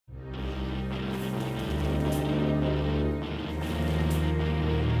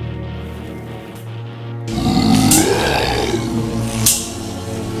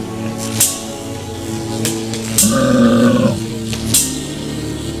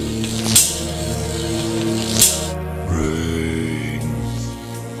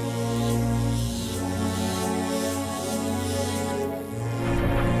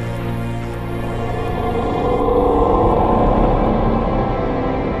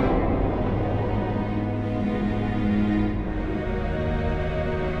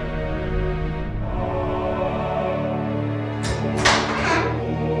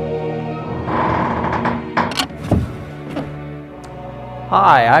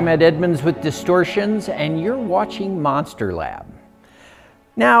Hi, I'm Edmunds with Distortions, and you're watching Monster Lab.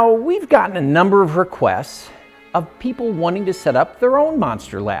 Now, we've gotten a number of requests of people wanting to set up their own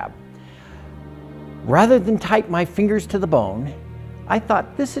Monster Lab. Rather than type my fingers to the bone, I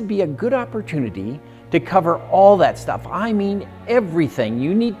thought this would be a good opportunity to cover all that stuff. I mean, everything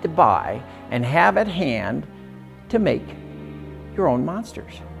you need to buy and have at hand to make your own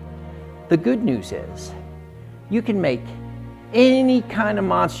monsters. The good news is, you can make any kind of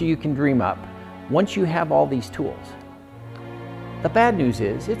monster you can dream up once you have all these tools. The bad news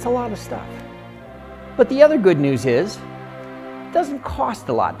is, it's a lot of stuff. But the other good news is, it doesn't cost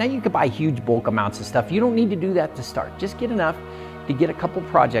a lot. Now you could buy huge bulk amounts of stuff. You don't need to do that to start. Just get enough to get a couple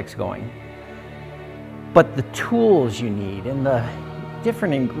projects going. But the tools you need and the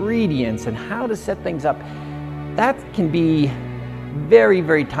different ingredients and how to set things up, that can be very,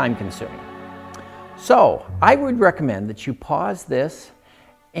 very time consuming. So I would recommend that you pause this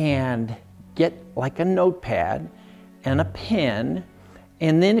and get like a notepad and a pen.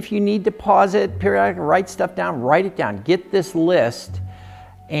 And then if you need to pause it periodically, write stuff down, write it down. Get this list.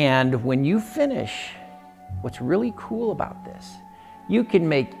 And when you finish, what's really cool about this, you can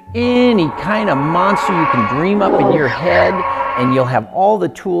make any kind of monster you can dream up in your head, and you'll have all the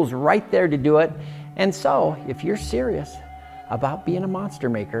tools right there to do it. And so if you're serious about being a monster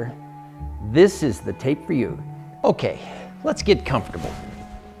maker, this is the tape for you. Okay, let's get comfortable.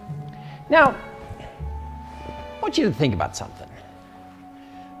 Now, I want you to think about something.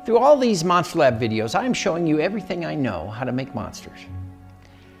 Through all these Monster Lab videos, I'm showing you everything I know how to make monsters.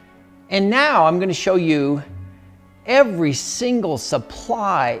 And now I'm going to show you every single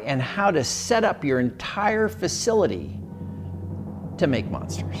supply and how to set up your entire facility to make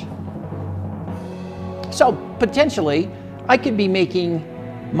monsters. So potentially, I could be making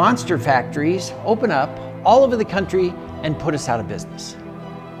monster factories open up all over the country and put us out of business.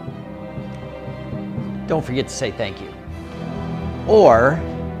 Don't forget to say thank you. Or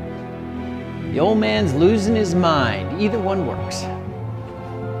the old man's losing his mind. Either one works.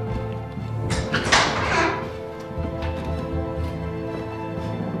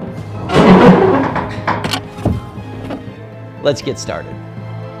 Let's get started.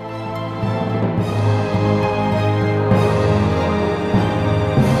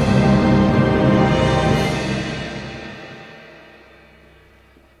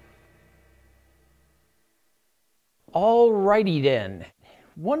 Alrighty then.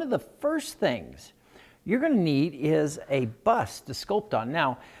 One of the first things you're going to need is a bust to sculpt on.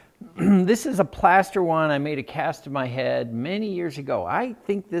 Now, this is a plaster one. I made a cast of my head many years ago. I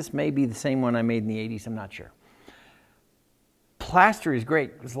think this may be the same one I made in the 80s. I'm not sure. Plaster is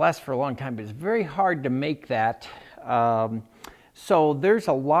great. It lasts for a long time, but it's very hard to make that. So there's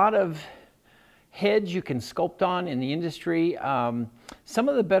a lot of heads you can sculpt on in the industry. Some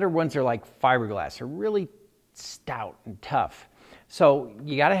of the better ones are like fiberglass. They're really stout and tough. So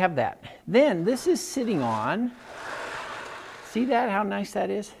you got to have that. Then this is sitting on, see that, how nice that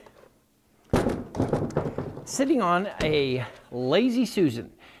is? Sitting on a Lazy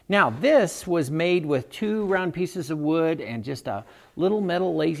Susan. Now this was made with 2 round pieces of wood and just a little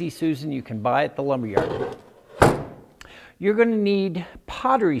metal Lazy Susan you can buy at the lumberyard. You're going to need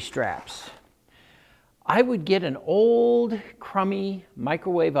pottery straps. I would get an old crummy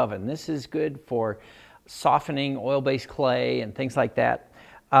microwave oven. This is good for softening oil-based clay and things like that.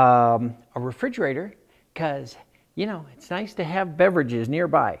 A refrigerator, because, you know, it's nice to have beverages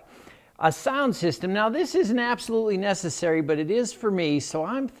nearby. A sound system. Now, this isn't absolutely necessary, but it is for me, so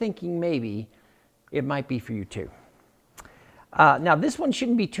I'm thinking maybe it might be for you too. Now, this one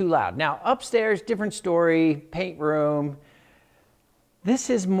shouldn't be too loud. Now, upstairs, different story, paint room. This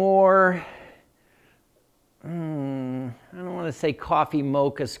is more, I don't want to say coffee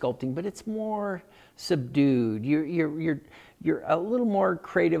mocha sculpting, but it's more subdued. You're a little more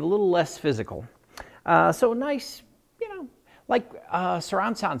creative, a little less physical. So nice, you know, like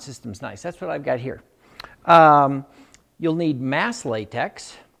surround sound system's nice. That's what I've got here. You'll need mass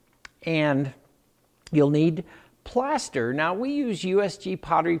latex, and you'll need plaster. Now we use USG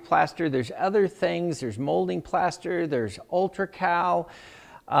pottery plaster. There's other things. There's molding plaster. There's Ultracal.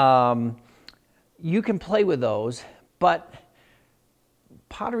 You can play with those, but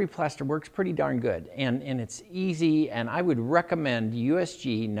pottery plaster works pretty darn good, and it's easy, and I would recommend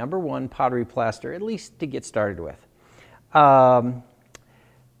USG #1 pottery plaster, at least to get started with.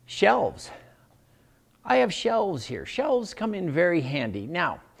 Shelves. I have shelves here. Shelves come in very handy.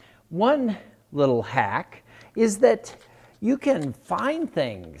 Now, one little hack is that you can find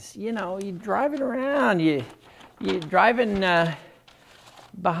things. You know, you're driving around, you're driving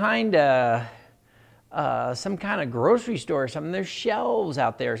behind a some kind of grocery store or something. There's shelves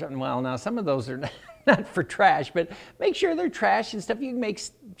out there or something. Well, now some of those are not for trash, but make sure they're trash and stuff. You can make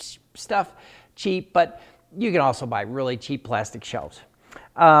stuff cheap, but you can also buy really cheap plastic shelves.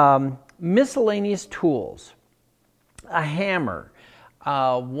 Miscellaneous tools, a hammer,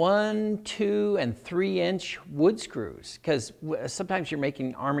 1, 2, and 3-inch wood screws, because sometimes you're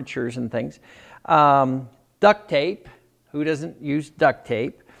making armatures and things. Duct tape, who doesn't use duct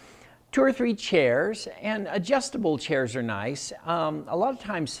tape? 2 or 3 chairs, and adjustable chairs are nice. A lot of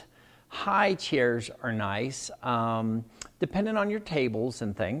times high chairs are nice, depending on your tables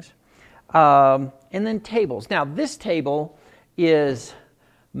and things. And then tables. Now this table is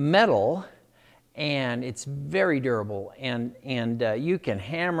metal and it's very durable, and you can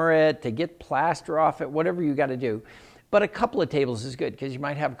hammer it to get plaster off it, whatever you got to do. But a couple of tables is good because you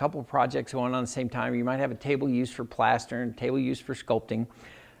might have a couple of projects going on at the same time. You might have a table used for plaster and a table used for sculpting.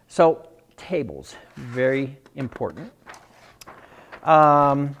 So tables, very important.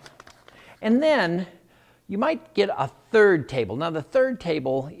 And then you might get a third table. Now the third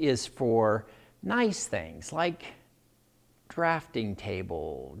table is for nice things like drafting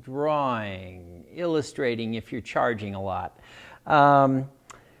table, drawing, illustrating if you're charging a lot.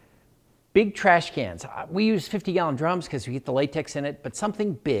 Big trash cans. We use 50-gallon drums because we get the latex in it, but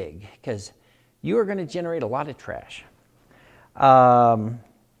something big because you are going to generate a lot of trash.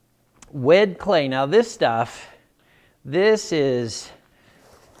 Wet clay. Now this stuff, this is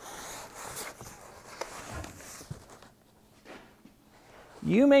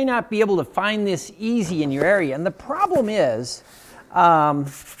you may not be able to find this easy in your area, and the problem is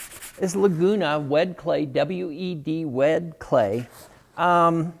Laguna wet clay, W-E-D, wet clay.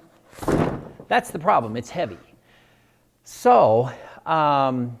 That's the problem. It's heavy. So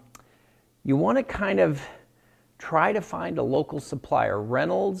you want to kind of try to find a local supplier.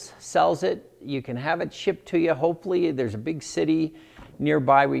 Reynolds sells it. You can have it shipped to you. Hopefully there's a big city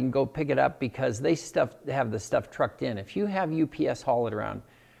nearby where you can go pick it up because they have the stuff trucked in. If you have UPS haul it around,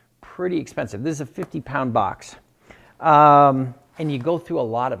 pretty expensive. This is a 50-pound box. And you go through a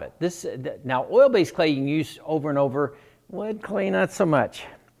lot of it. Now oil-based clay you can use over and over. Wood clay, not so much.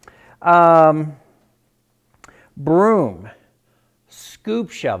 Broom,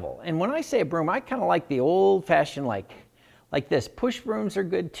 scoop shovel. And when I say a broom, I kind of like the old-fashioned like this. Push brooms are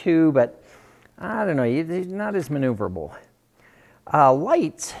good too, but I don't know, they're not as maneuverable.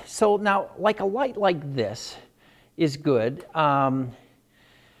 Lights. So now, like a light like this is good.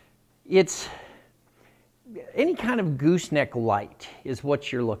 It's any kind of gooseneck light is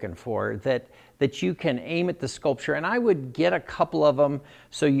what you're looking for that you can aim at the sculpture. And I would get a couple of them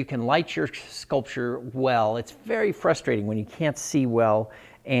so you can light your sculpture well. It's very frustrating when you can't see well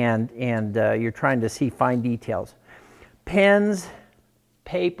and you're trying to see fine details. Pens,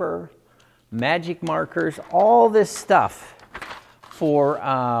 paper, magic markers, all this stuff for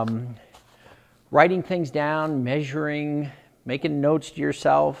writing things down, measuring, making notes to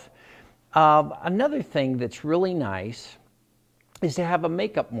yourself. Another thing that's really nice is to have a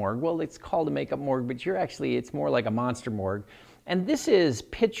makeup morgue. Well, it's called a makeup morgue, but it's more like a monster morgue. And this is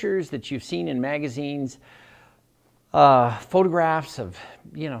pictures that you've seen in magazines, photographs of,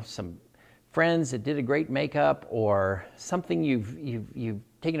 some friends that did a great makeup or something you've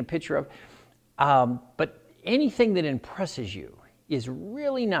taken a picture of. But anything that impresses you is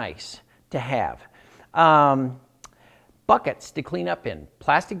really nice to have. Buckets to clean up in,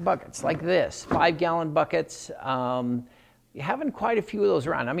 plastic buckets like this, 5-gallon buckets. Having quite a few of those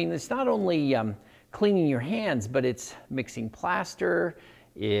around. I mean, it's not only cleaning your hands, but it's mixing plaster,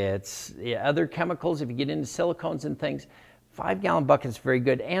 it's other chemicals if you get into silicones and things. 5-gallon buckets very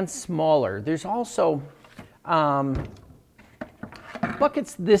good, and smaller. There's also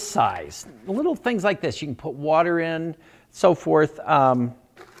buckets this size, little things like this. You can put water in, so forth.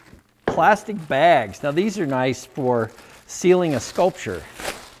 Plastic bags. Now these are nice for sealing a sculpture,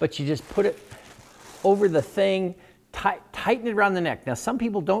 but you just put it over the thing, tighten it around the neck. Now some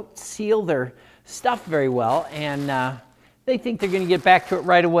people don't seal their stuff very well, and they think they're going to get back to it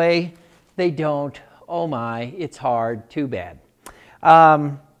right away. They don't. Oh my, it's hard. Too bad.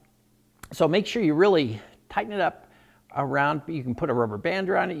 So make sure you really tighten it up around. You can put a rubber band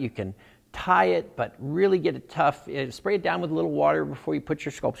around it. You can tie it, but really get it tough. Spray it down with a little water before you put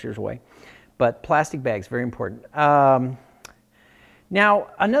your sculptures away. But plastic bags, very important. Now,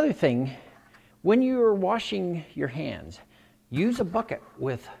 another thing, when you're washing your hands, use a bucket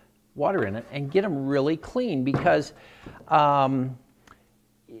with water in it and get them really clean, because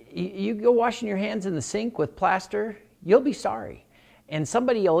you go washing your hands in the sink with plaster, you'll be sorry. and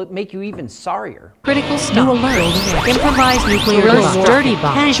somebody will make you even sorrier. Critical stop. New alert. Improvised nuclear bomb. Dirty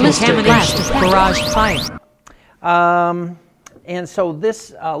bomb. Contamination. Barrage fire. And so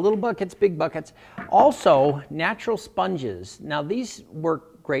this little buckets, big buckets. Also, natural sponges. Now these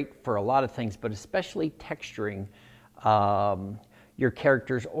work great for a lot of things, but especially texturing your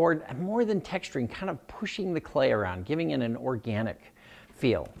characters, or more than texturing, kind of pushing the clay around, giving it an organic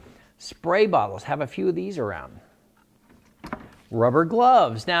feel. Spray bottles, have a few of these around. Rubber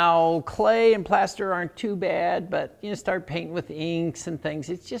gloves. Now, clay and plaster aren't too bad, but you start painting with inks and things,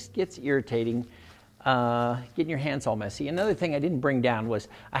 it just gets irritating, getting your hands all messy. Another thing I didn't bring down was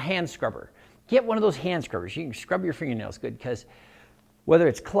a hand scrubber. Get one of those hand scrubbers. You can scrub your fingernails good, because whether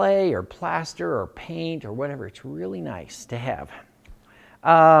it's clay or plaster or paint or whatever, it's really nice to have.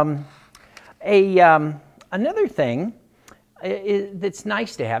 Another thing that's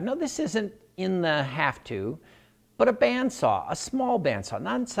nice to have, now this isn't in the have-to, but a bandsaw, a small bandsaw,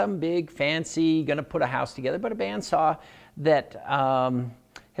 not some big fancy, gonna put a house together, but a bandsaw that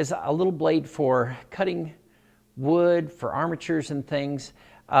has a little blade for cutting wood, for armatures and things.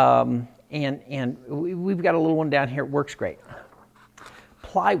 And we've got a little one down here, it works great.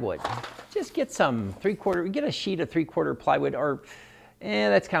 Plywood, just get some get a sheet of 3/4 plywood, or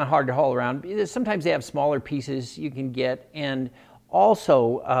that's kind of hard to haul around. Sometimes they have smaller pieces you can get, and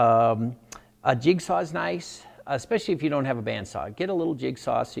also a jigsaw is nice, especially if you don't have a bandsaw. Get a little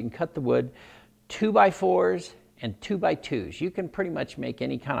jigsaw so you can cut the wood. 2x4s and 2x2s. You can pretty much make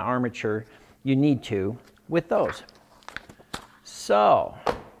any kind of armature you need to with those. So,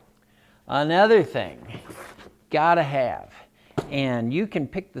 another thing, gotta have, and you can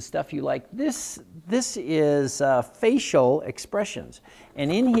pick the stuff you like. This is facial expressions,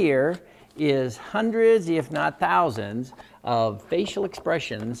 and in here is hundreds, if not thousands, of facial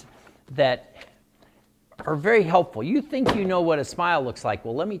expressions that are very helpful. You think you know what a smile looks like.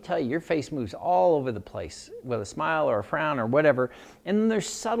 Well, let me tell you, your face moves all over the place with a smile or a frown or whatever. And then there's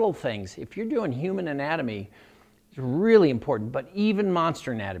subtle things. If you're doing human anatomy, it's really important, but even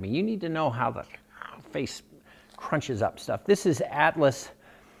monster anatomy, you need to know how the face crunches up stuff. This is Atlas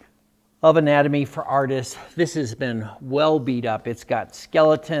of Anatomy for Artists. This has been well beat up. It's got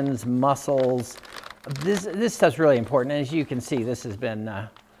skeletons, muscles. This stuff's really important. As you can see, this has been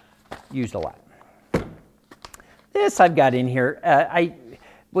used a lot. This I've got in here.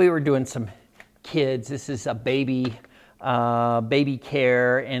 We were doing some kids. This is a baby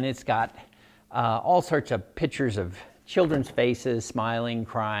care, and it's got all sorts of pictures of children's faces, smiling,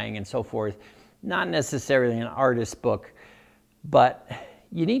 crying, and so forth. Not necessarily an artist book, but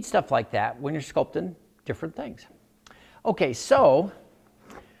you need stuff like that when you're sculpting different things. Okay, so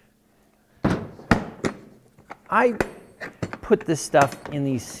I put this stuff in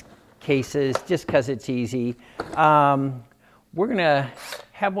these cases just because it's easy. We're gonna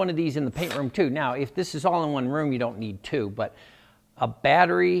have one of these in the paint room too. Now, if this is all in one room, you don't need two, but a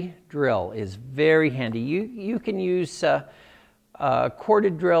battery drill is very handy. You can use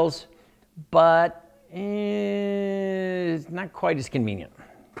corded drills, but it's not quite as convenient.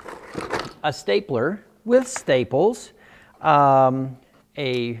 A stapler with staples,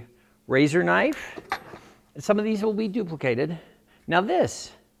 a razor knife. Some of these will be duplicated. Now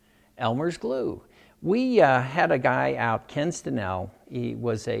this, Elmer's glue. We had a guy out, Ken Stenell. He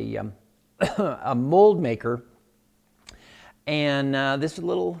was a mold maker, and this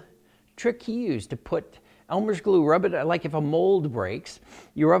little trick he used to put Elmer's glue, rub it, like if a mold breaks,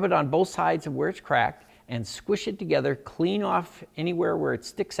 you rub it on both sides of where it's cracked and squish it together, clean off anywhere where it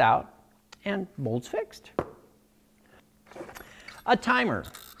sticks out, and mold's fixed. A timer.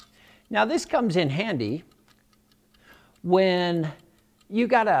 Now this comes in handy when you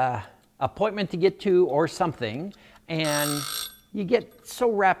got a appointment to get to or something, and you get so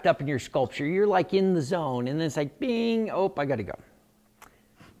wrapped up in your sculpture, you're like in the zone, and then it's like, bing, oh, I gotta go.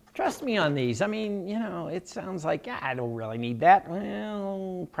 Trust me on these. I mean, you know, it sounds like, I don't really need that.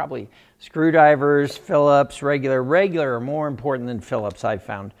 Well, probably screwdrivers, Phillips, regular are more important than Phillips, I've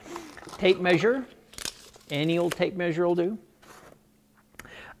found. Tape measure, any old tape measure will do.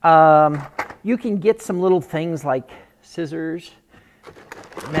 You can get some little things like scissors,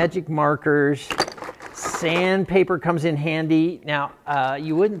 magic markers, sandpaper comes in handy. Now,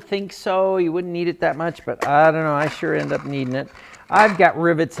 you wouldn't think so, you wouldn't need it that much, but I don't know, I sure end up needing it. I've got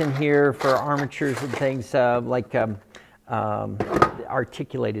rivets in here for armatures and things like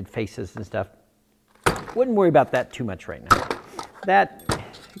articulated faces and stuff. Wouldn't worry about that too much right now. That,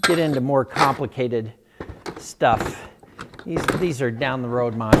 get into more complicated stuff. These are down the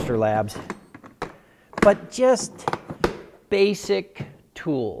road monster labs. But just basic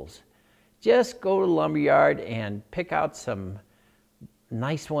tools. Just go to the lumberyard and pick out some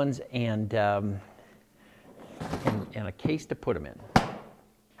nice ones and a case to put them in.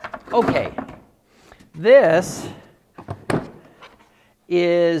 Okay, this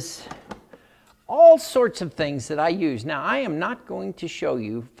is all sorts of things that I use. Now, I am not going to show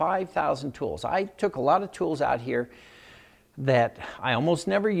you 5,000 tools. I took a lot of tools out here that I almost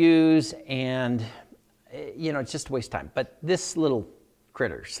never use, and you know, it's just a waste of time. But this little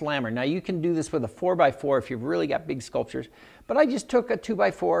critter, slammer. Now, you can do this with a 4x4 if you've really got big sculptures, but I just took a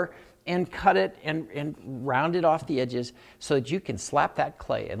 2x4 and cut it and rounded off the edges so that you can slap that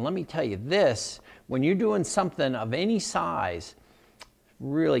clay. And let me tell you, this, when you're doing something of any size,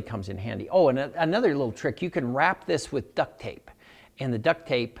 really comes in handy. Oh, and another little trick, you can wrap this with duct tape, and the duct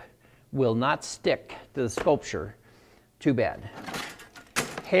tape will not stick to the sculpture too bad.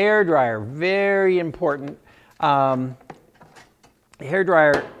 Hair dryer, very important. Hair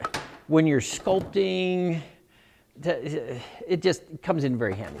dryer, when you're sculpting, it just comes in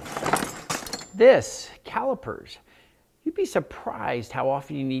very handy. This, calipers. You'd be surprised how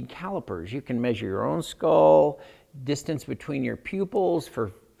often you need calipers. You can measure your own skull, distance between your pupils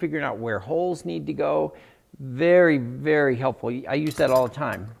for figuring out where holes need to go. Very, very helpful. I use that all the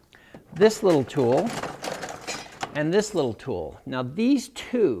time. This little tool and this little tool. Now, these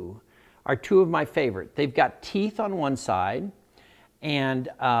two are two of my favorite. They've got teeth on one side, and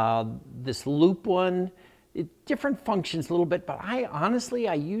this loop one, different functions a little bit, but honestly,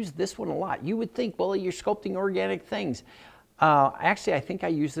 I use this one a lot. You would think, well, you're sculpting organic things. Actually, I think I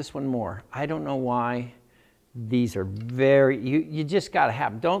use this one more. I don't know why. These are very, you just got to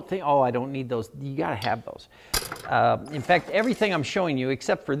have them. Don't think, oh, I don't need those. You got to have those. In fact, everything I'm showing you,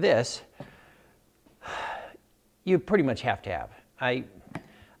 except for this, you pretty much have to have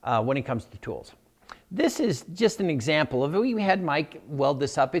when it comes to tools. This is just an example of, we had Mike weld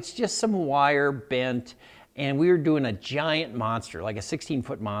this up. It's just some wire bent, and we were doing a giant monster, like a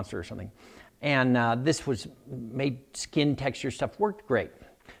 16-foot monster or something. And this was made skin texture stuff, worked great.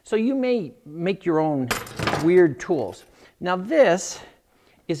 So you may make your own weird tools. Now, this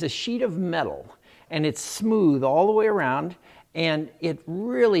is a sheet of metal, and it's smooth all the way around, and it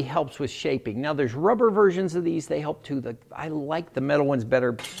really helps with shaping. Now, there's rubber versions of these. They help too. I like the metal ones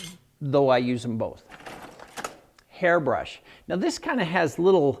better, though I use them both. Hairbrush. Now, this kind of has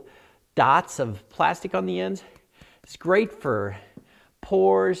little dots of plastic on the ends. It's great for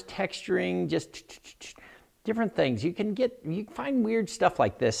pores, texturing, just different things. You can find weird stuff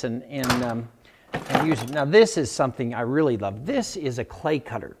like this and use it. Now, this is something I really love. This is a clay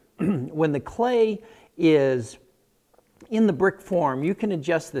cutter. When the clay is in the brick form, you can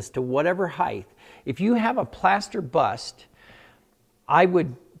adjust this to whatever height. If you have a plaster bust, I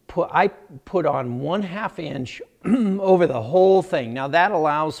put on 1/2 inch over the whole thing. Now, that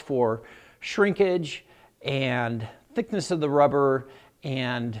allows for shrinkage and thickness of the rubber,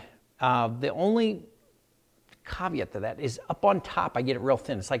 and the only caveat to that is up on top I get it real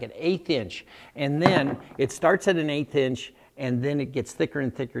thin. It's like an 1/8 inch, and then it starts at an 1/8 inch, and then it gets thicker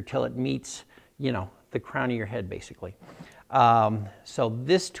and thicker till it meets, you know, the crown of your head, basically. So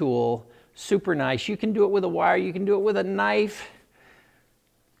this tool, super nice. You can do it with a wire, you can do it with a knife.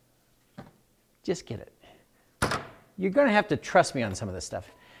 Just get it. You're going to have to trust me on some of this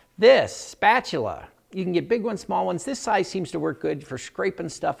stuff. This spatula, you can get big ones, small ones. This size seems to work good for scraping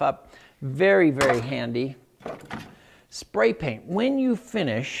stuff up. Very, very handy. Spray paint. When you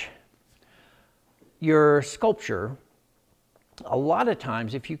finish your sculpture, a lot of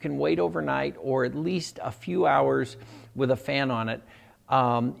times, if you can wait overnight or at least a few hours with a fan on it,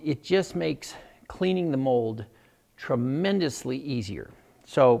 it just makes cleaning the mold tremendously easier.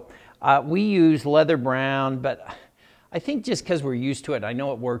 So we use leather brown, but I think just because we're used to it, I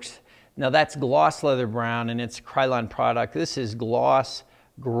know it works. Now, that's gloss leather brown, and it's a Krylon product. This is gloss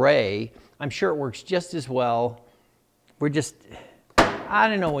gray. I'm sure it works just as well. We're just, I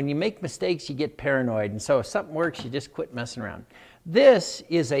don't know, when you make mistakes, you get paranoid. And so if something works, you just quit messing around. This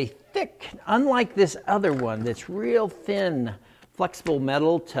is a thick, unlike this other one that's real thin, flexible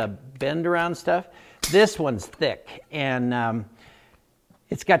metal to bend around stuff. This one's thick, and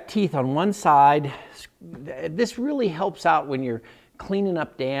it's got teeth on one side. This really helps out when you're cleaning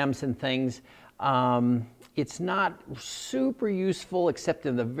up dams and things. It's not super useful except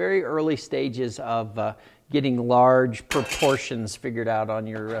in the very early stages of getting large proportions figured out on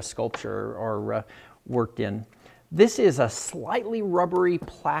your sculpture or worked in. This is a slightly rubbery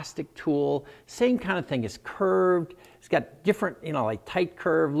plastic tool. Same kind of thing. It's curved. It's got different, you know, like tight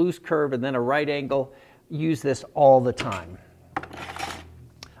curve, loose curve, and then a right angle. Use this all the time.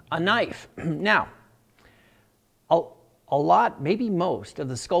 A knife. Now, a lot, maybe most of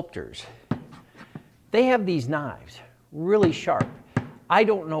the sculptors, they have these knives, really sharp. I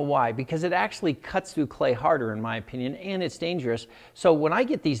don't know why, because it actually cuts through clay harder in my opinion, and it's dangerous. So when I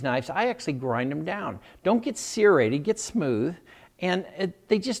get these knives, I actually grind them down. Don't get serrated, get smooth, and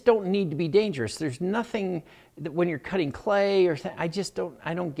they just don't need to be dangerous. There's nothing that when you're cutting clay or I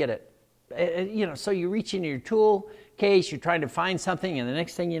don't get it. You know, so you reach into your tool case, you're trying to find something, and the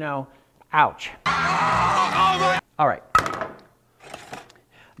next thing you know, ouch. All right.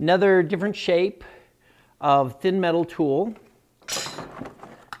 Another different shape of thin metal tool,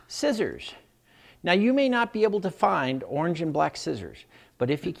 scissors. Now you may not be able to find orange and black scissors, but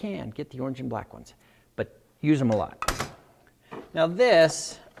if you can, get the orange and black ones, but use them a lot. Now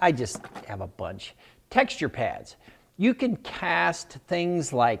this, I just have a bunch. Texture pads. You can cast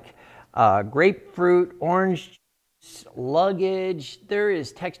things like grapefruit, orange juice, luggage. There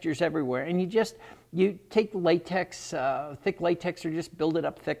is textures everywhere, and you take the latex, thick latex, or just build it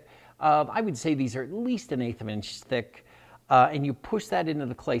up thick. I would say these are at least 1/8 of an inch thick, and you push that into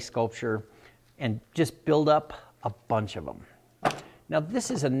the clay sculpture and just build up a bunch of them. Now this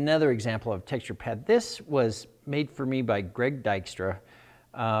is another example of texture pad. This was made for me by Greg Dykstra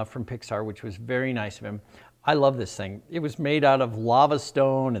from Pixar, which was very nice of him. I love this thing. It was made out of lava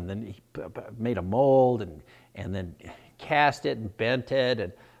stone, and then he made a mold and then cast it and bent it,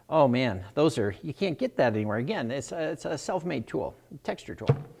 and oh man, you can't get that anywhere. Again, it's a self-made tool, texture tool.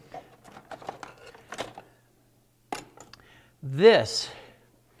 This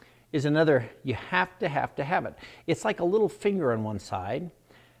is another, you have to have it. It's like a little finger on one side,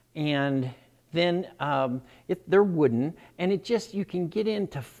 and then they're wooden, and you can get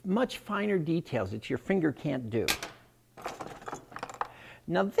into much finer details that your finger can't do.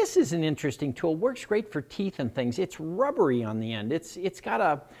 Now this is an interesting tool, works great for teeth and things. It's rubbery on the end. It's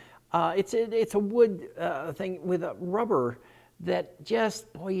got it's a wood thing with a rubber that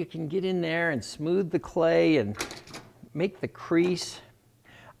just, boy, you can get in there and smooth the clay and make the crease.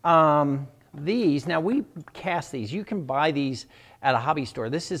 Now we cast these. You can buy these at a hobby store.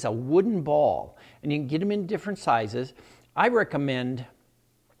 This is a wooden ball, and you can get them in different sizes. I recommend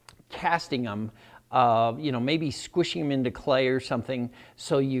casting them, you know, maybe squishing them into clay or something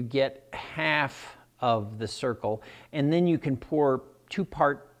so you get half of the circle, and then you can pour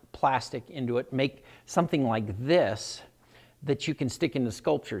 2-part plastic into it, make something like this that you can stick into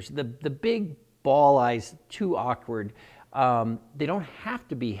sculptures. The big ball eyes, too awkward. They don't have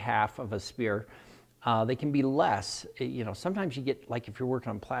to be half of a sphere. They can be less. You know, sometimes you get, like if you're working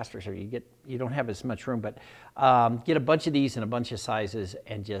on plasters, or you don't have as much room, but get a bunch of these in a bunch of sizes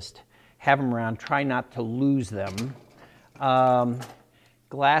and just have them around. Try not to lose them.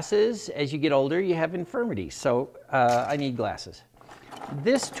 Glasses, as you get older, you have infirmities, so I need glasses.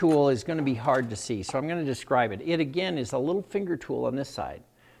 This tool is going to be hard to see, so I'm going to describe it. It, again, is a little finger tool on this side,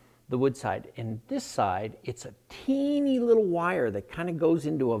 the wood side, and this side, it's a teeny little wire that kind of goes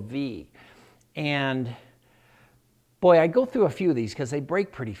into a V. And boy, I go through a few of these because they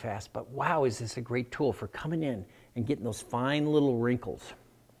break pretty fast, but wow, is this a great tool for coming in and getting those fine little wrinkles.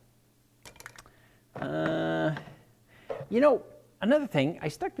 You know, another thing, I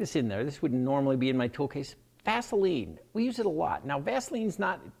stuck this in there. This wouldn't normally be in my tool case. Vaseline, we use it a lot. Now, Vaseline's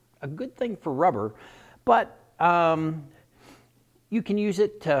not a good thing for rubber, but you can use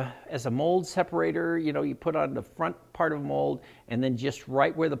it as a mold separator. You know, you put on the front part of a mold, and then just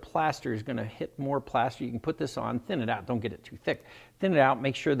right where the plaster is going to hit more plaster, you can put this on, thin it out. Don't get it too thick. Thin it out,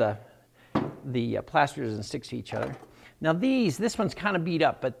 make sure the plaster doesn't stick to each other. Now this one's kind of beat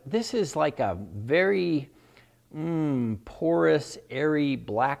up, but this is like a very porous, airy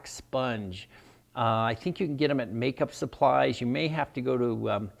black sponge. I think you can get them at makeup supplies. You may have to go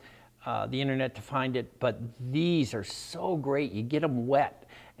to the internet to find it, but these are so great. You get them wet,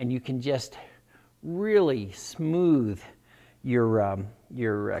 and you can just really smooth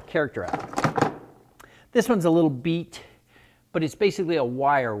your character out. This one's a little beat, but it's basically a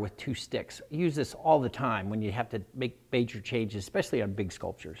wire with 2 sticks. I use this all the time when you have to make major changes, especially on big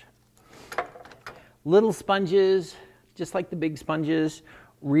sculptures. Little sponges, just like the big sponges,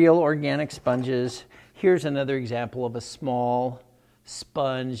 real organic sponges. Here's another example of a small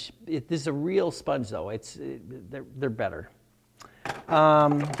sponge. This is a real sponge, though. They're better.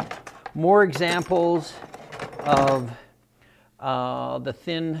 More examples of the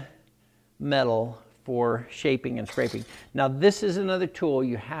thin metal for shaping and scraping. Now this is another tool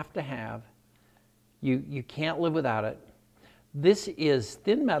you have to have. You can't live without it. This is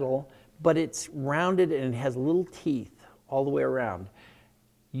thin metal, but it's rounded and it has little teeth all the way around.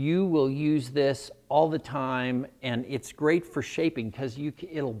 You will use this all the time, and it's great for shaping because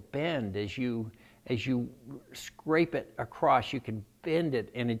it'll bend as you scrape it across. You can bend it,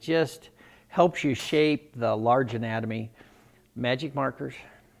 and it just helps you shape the large anatomy. Magic markers,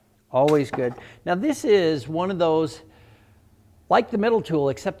 always good. Now this is one of those, like the metal tool,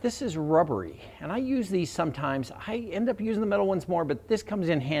 except this is rubbery. And I use these sometimes. I end up using the metal ones more, but this comes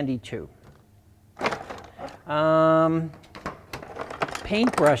in handy too.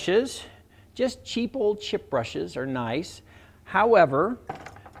 Paint brushes, just cheap old chip brushes are nice. However,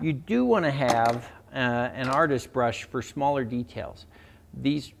 you do want to have an artist brush for smaller details.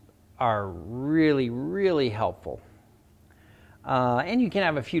 These are really, really helpful. And you can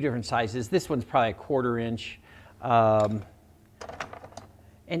have a few different sizes. This one's probably 1/4 inch.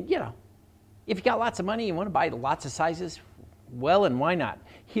 And you know, if you got lots of money, you want to buy lots of sizes, well, and why not?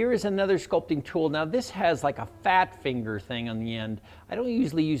 Here is another sculpting tool. Now this has like a fat finger thing on the end. I don't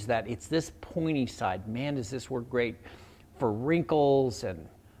usually use that. It's this pointy side. Man, does this work great for wrinkles and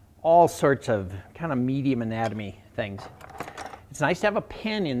all sorts of kind of medium anatomy things. It's nice to have a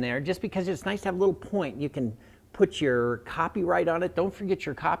pen in there just because it's nice to have a little point. You can put your copyright on it. Don't forget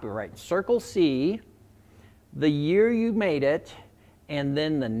your copyright. Circle C, the year you made it, and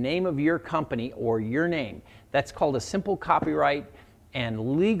then the name of your company or your name. That's called a simple copyright,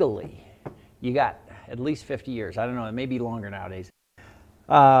 and legally, you got at least 50 years. I don't know, it may be longer nowadays.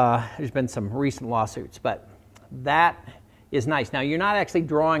 There's been some recent lawsuits, but that is nice. Now, you're not actually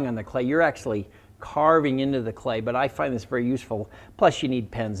drawing on the clay, you're actually carving into the clay, but I find this very useful. Plus, you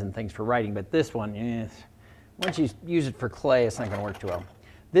need pens and things for writing, but this one, once you use it for clay, it's not gonna work too well.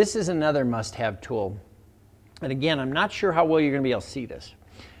 This is another must-have tool. And again, I'm not sure how well you're going to be able to see this,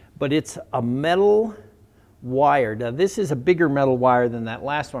 but it's a metal wire. Now, this is a bigger metal wire than that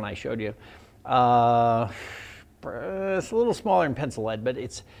last one I showed you. It's a little smaller than pencil lead, but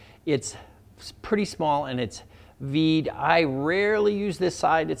it's pretty small and it's V'd. I rarely use this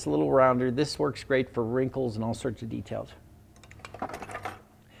side. It's a little rounder. This works great for wrinkles and all sorts of details.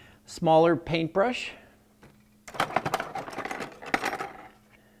 Smaller paintbrush.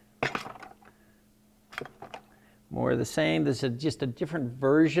 More of the same. This is just a different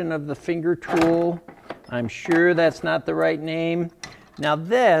version of the finger tool. I'm sure that's not the right name. Now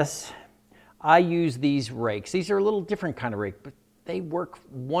this, I use these rakes. These are a little different kind of rake, but they work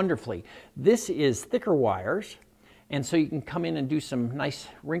wonderfully. This is thicker wires, and so you can come in and do some nice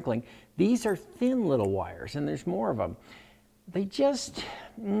wrinkling. These are thin little wires, and there's more of them. They just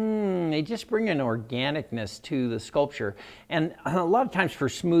bring an organicness to the sculpture. And a lot of times for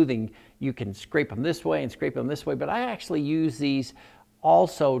smoothing, you can scrape them this way and scrape them this way, but I actually use these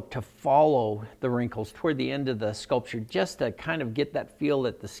also to follow the wrinkles toward the end of the sculpture, just to kind of get that feel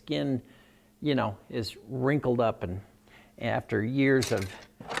that the skin, you know, is wrinkled up and after years of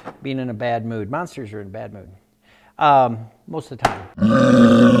being in a bad mood. Monsters are in a bad mood most of the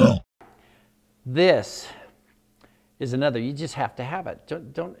time. This is another, you just have to have it.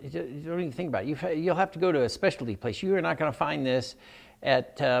 Don't even think about it. You'll have to go to a specialty place. You are not going to find this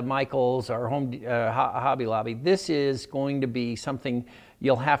at Michael's or Hobby Lobby. This is going to be something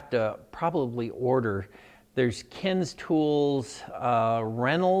you'll have to probably order. There's Ken's Tools,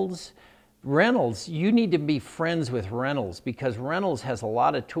 Reynolds. Reynolds, you need to be friends with Reynolds because Reynolds has a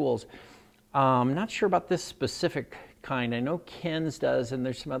lot of tools. I'm not sure about this specific kind. I know Ken's does, and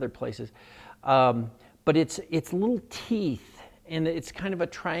there's some other places. But it's little teeth, and it's kind of a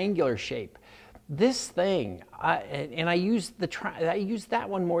triangular shape. This thing, I use that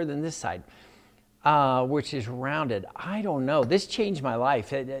one more than this side, which is rounded. I don't know. This changed my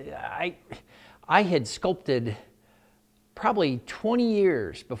life. I had sculpted probably 20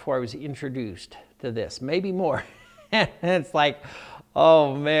 years before I was introduced to this, maybe more. And it's like,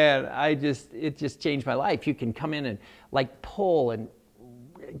 oh man, it just changed my life. You can come in and like pull and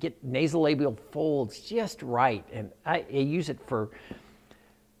get nasolabial folds just right, and I use it for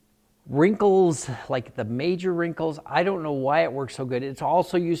wrinkles, like the major wrinkles. I don't know why it works so good. It's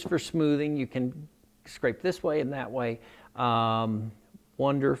also used for smoothing. You can scrape this way and that way.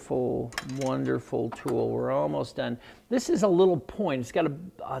 Wonderful, wonderful tool. We're almost done. This is a little point. It's got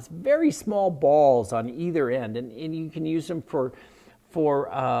a very small balls on either end, and you can use them for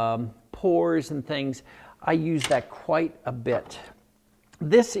pores and things. I use that quite a bit.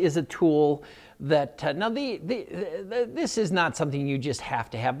 This is a tool that, now this is not something you just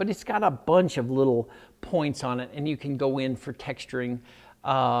have to have, but it's got a bunch of little points on it, and you can go in for texturing.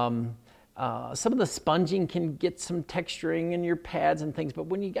 Some of the sponging can get some texturing in your pads and things, but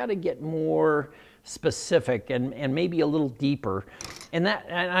when you got to get more specific and maybe a little deeper, and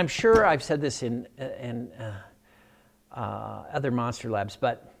I'm sure I've said this in other Monster Labs,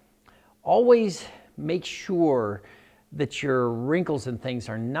 but always make sure that your wrinkles and things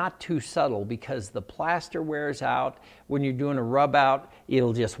are not too subtle, because the plaster wears out. When you're doing a rub out,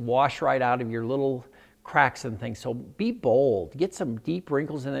 it'll just wash right out of your little cracks and things. So be bold, get some deep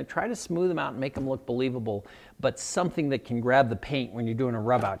wrinkles in it, try to smooth them out and make them look believable, but something that can grab the paint when you're doing a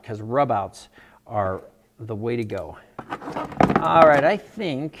rub out, because rub outs are the way to go. All right, I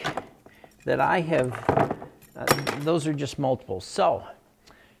think that I have, those are just multiples. So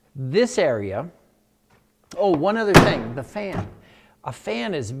this area, oh, one other thing, the fan. A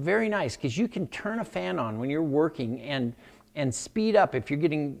fan is very nice because you can turn a fan on when you're working and speed up if you're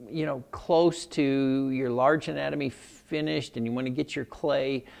getting, you know, close to your large anatomy finished and you want to get your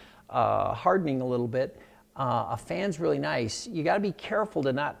clay hardening a little bit. A fan's really nice. You got to be careful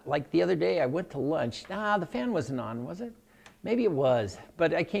to not, like the other day I went to lunch. The fan wasn't on, was it? Maybe it was,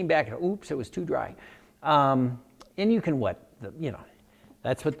 but I came back and oops, it was too dry. And you can wet, you know,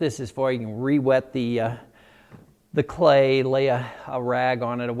 that's what this is for. You can re-wet the clay, lay a rag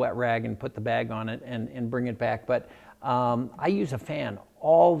on it, a wet rag, and put the bag on it and bring it back. But I use a fan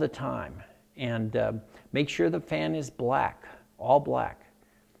all the time, and make sure the fan is black, all black.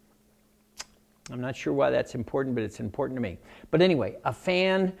 I'm not sure why that's important, but it's important to me. But anyway, a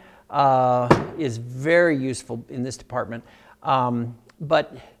fan is very useful in this department.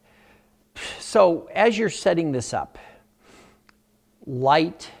 But so as you're setting this up,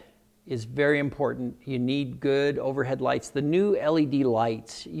 light is very important. You need good overhead lights. The new LED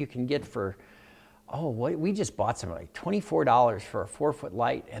lights you can get for, we just bought some, like $24 for a 4-foot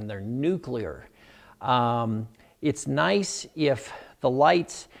light, and they're nuclear. It's nice if the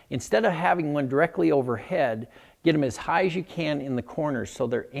lights, instead of having one directly overhead, get them as high as you can in the corners so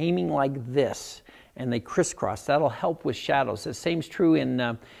they're aiming like this and they crisscross. That'll help with shadows. The same's true in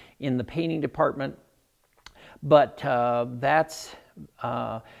the painting department, but that's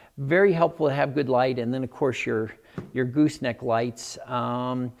very helpful to have good light. And then of course your gooseneck lights.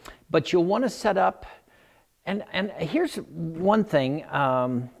 But you'll want to set up, and here's one thing,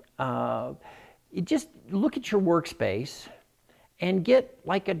 you just look at your workspace and get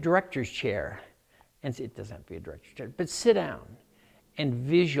like a director's chair. And it doesn't have to be a director's chair, but sit down and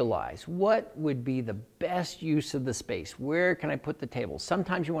visualize what would be the best use of the space. Where can I put the tables?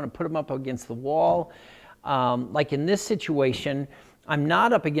 Sometimes you want to put them up against the wall. Like in this situation, I'm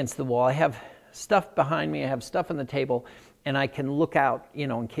not up against the wall. I have stuff behind me. I have stuff on the table, and I can look out, you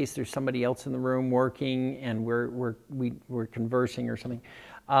know, in case there's somebody else in the room working and we're conversing or something.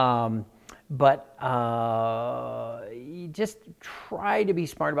 But you just try to be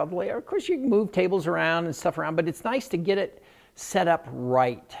smart about the layout. Of course, you can move tables around and stuff around, but it's nice to get it set up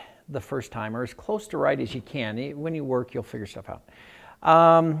right the first time, or as close to right as you can. When you work, you'll figure stuff out.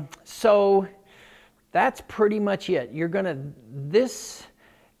 So that's pretty much it. This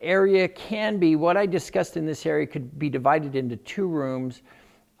area can be, what I discussed in this area could be divided into 2 rooms,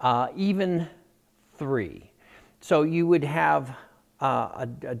 even 3. So you would have a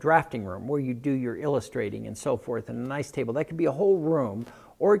drafting room where you do your illustrating and so forth, and a nice table. That could be a whole room,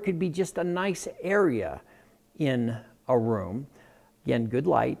 or it could be just a nice area in a room. Again, good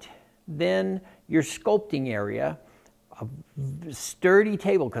light. Then your sculpting area, a sturdy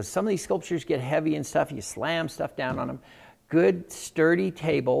table, because some of these sculptures get heavy and stuff. You slam stuff down on them. Good sturdy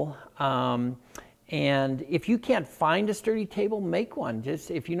table. And if you can't find a sturdy table, make one.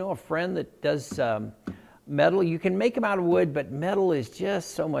 Just if you know a friend that does metal, you can make them out of wood, but metal is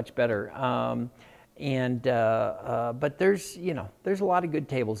just so much better. But there's a lot of good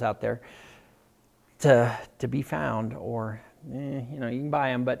tables out there to be found, or you can buy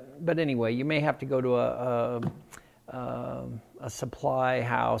them. But anyway, you may have to go to a supply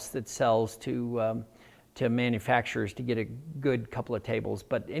house that sells to manufacturers to get a good couple of tables.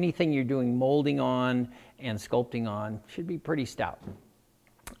 But anything you're doing molding on and sculpting on should be pretty stout.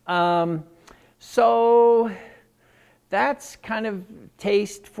 So that's kind of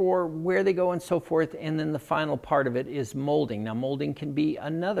taste for where they go and so forth. And then the final part of it is molding. Now, molding can be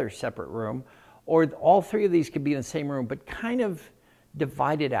another separate room, or all 3 of these could be in the same room, but kind of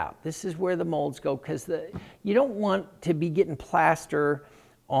divided out. This is where the molds go, because you don't want to be getting plaster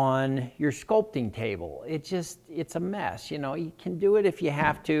on your sculpting table. It's a mess. You know, you can do it if you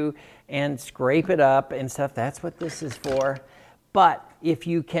have to and scrape it up and stuff. That's what this is for. But if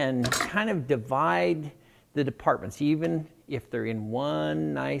you can kind of divide the departments, even if they're in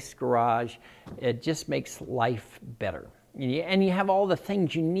one nice garage, it just makes life better. And you have all the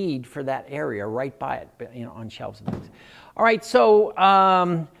things you need for that area right by it, you know, on shelves and things. All right, so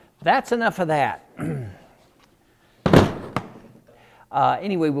that's enough of that.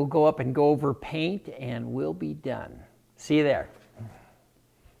 Anyway, we'll go up and go over paint, and we'll be done. See you there.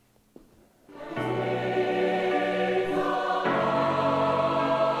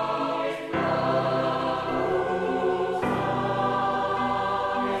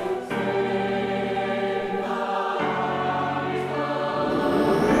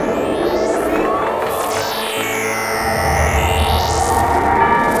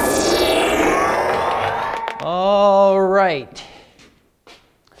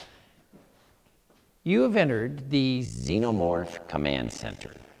 You have entered the Xenomorph Command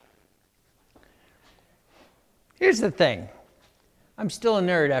Center. Here's the thing. I'm still a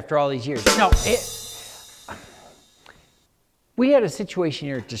nerd after all these years. No, we had a situation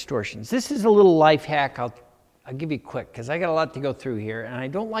here at Distortions. This is a little life hack. I'll give you quick because I got a lot to go through here, and I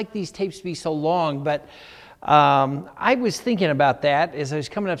don't like these tapes to be so long, but I was thinking about that as I was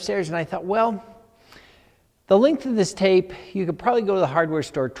coming upstairs, and I thought, well, the length of this tape, you could probably go to the hardware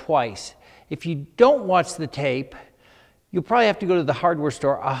store twice. If you don't watch the tape, you'll probably have to go to the hardware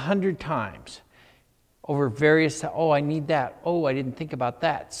store 100 times over various, oh, I need that. Oh, I didn't think about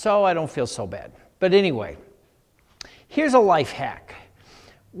that. So I don't feel so bad. But anyway, here's a life hack.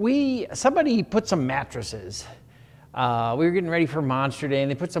 Somebody put some mattresses. We were getting ready for Monster Day,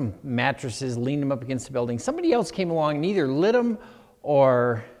 and they put some mattresses, leaned them up against the building. Somebody else came along and either lit them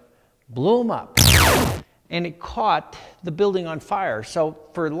or blew them up. And it caught the building on fire. So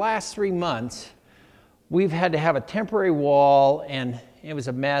for the last 3 months, we've had to have a temporary wall, and it was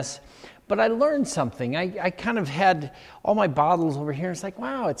a mess. But I learned something. I kind of had all my bottles over here. It's like,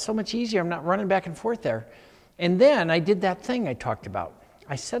 wow, it's so much easier. I'm not running back and forth there. And then I did that thing I talked about.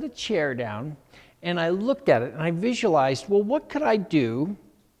 I set a chair down, and I looked at it, and I visualized, well, what could I do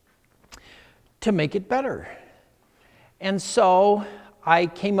to make it better? And so I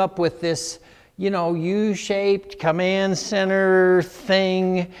came up with this, you know, U-shaped command center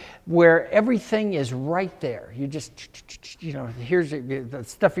thing where everything is right there. You just, you know, here's the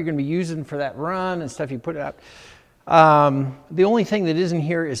stuff you're going to be using for that run and stuff you put out. The only thing that isn't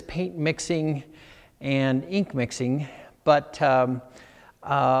here is paint mixing and ink mixing, but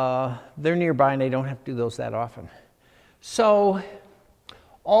they're nearby and I don't have to do those that often. So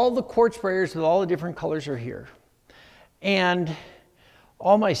all the quart sprayers with all the different colors are here. And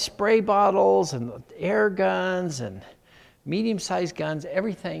all my spray bottles and air guns and medium-sized guns,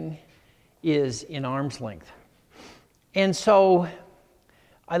 everything is in arm's length. And so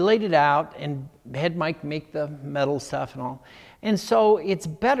I laid it out and had Mike make the metal stuff and all. And so it's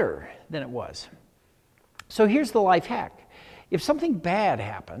better than it was. So here's the life hack. If something bad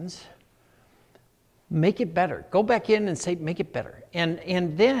happens, make it better. Go back in and say, make it better. And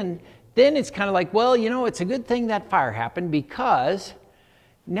then it's kind of like, well, you know, it's a good thing that fire happened because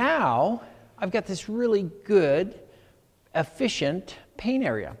now I've got this really good, efficient paint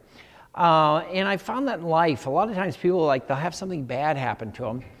area. And I found that in life. A lot of times people they'll have something bad happen to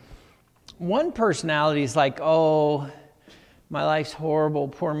them. One personality is like, oh, my life's horrible,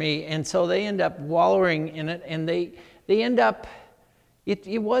 poor me. And so they end up wallowing in it, and they end up,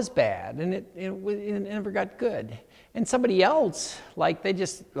 it was bad, and it never got good. And somebody else, they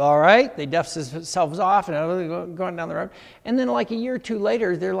just, all right, they dust themselves off and going down the road. And then a year or two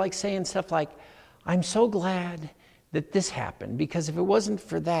later, they're saying stuff like, I'm so glad that this happened, because if it wasn't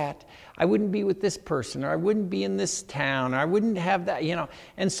for that, I wouldn't be with this person, or I wouldn't be in this town, or I wouldn't have that, you know.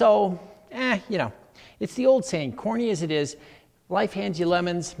 And so, you know, it's the old saying, corny as it is, life hands you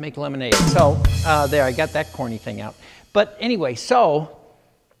lemons, make lemonade. So there, I got that corny thing out. But anyway, so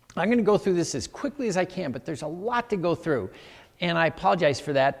I'm going to go through this as quickly as I can, but there's a lot to go through. And I apologize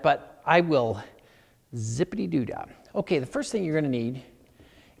for that, but I will zippity-doo-dah. Okay, the first thing you're going to need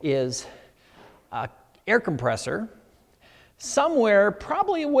is an air compressor somewhere,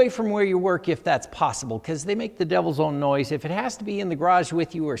 probably away from where you work if that's possible, because they make the devil's own noise. If it has to be in the garage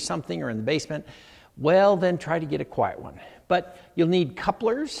with you or something, or in the basement, well, then try to get a quiet one. But you'll need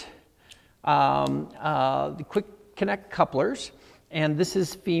couplers, the quick connect couplers. And this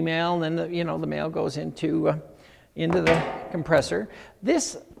is female, and then the male goes into the compressor.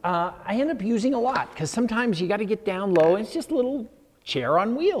 This I end up using a lot because sometimes you got to get down low. And it's just a little chair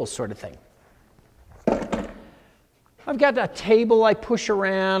on wheels sort of thing. I've got a table I push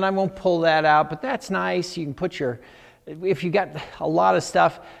around. I won't pull that out, but that's nice. You can put if you got a lot of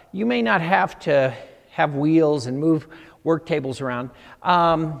stuff, you may not have to have wheels and move work tables around.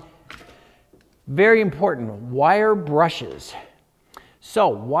 Very important, wire brushes. So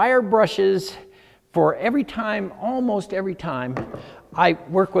wire brushes for every time, almost every time I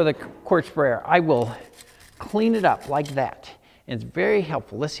work with a quart sprayer, I will clean it up like that. And it's very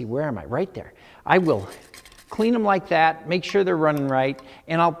helpful. Let's see, where am I? Right there. I will clean them like that, make sure they're running right,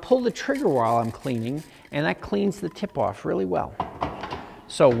 and I'll pull the trigger while I'm cleaning, and that cleans the tip off really well.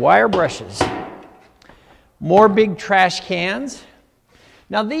 So wire brushes. More big trash cans.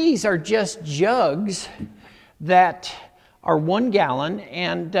 Now these are just jugs that are 1 gallon,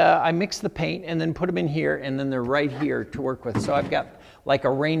 and I mix the paint and then put them in here, and then they're right here to work with. So I've got a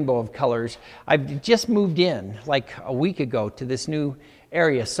rainbow of colors. I've just moved in a week ago to this new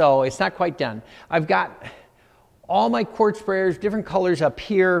area, so it's not quite done. I've got all my quart sprayers, different colors up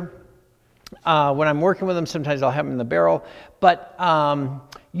here. When I'm working with them, sometimes I'll have them in the barrel, but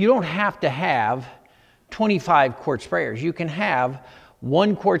you don't have to have 25 quart sprayers. You can have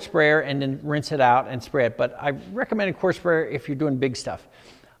 1 quart sprayer and then rinse it out and spray it, but I recommend a quart sprayer if you're doing big stuff.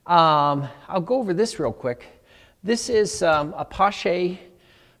 I'll go over this real quick. This is a Pache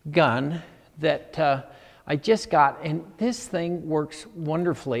gun that I just got, and this thing works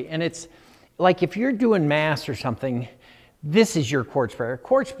wonderfully. And it's like if you're doing mass or something, this is your quart sprayer.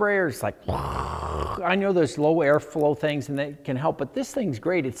 Quart sprayer is like, I know there's low airflow things and that can help, but this thing's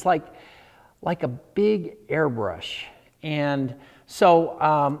great. It's like a big airbrush. And so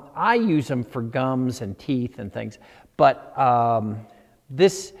I use them for gums and teeth and things, but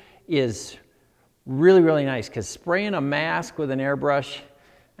this is really, really nice because spraying a mask with an airbrush,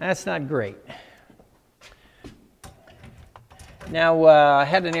 that's not great. Now, I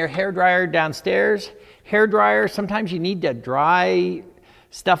had an hair dryer downstairs. Hair dryer, sometimes you need to dry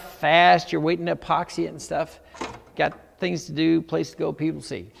stuff fast. You're waiting to epoxy it and stuff. Got things to do, place to go, people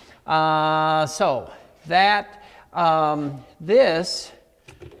see. So that, this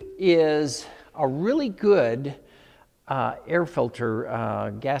is a really good air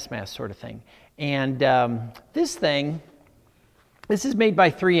filter, gas mask sort of thing. And this is made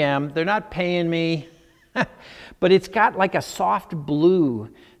by 3M. They're not paying me, but it's got like a soft blue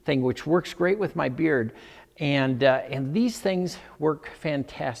thing, which works great with my beard. And these things work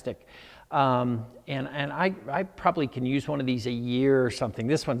fantastic. And I probably can use one of these a year or something.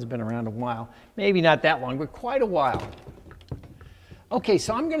 This one's been around a while. Maybe not that long, but quite a while. Okay,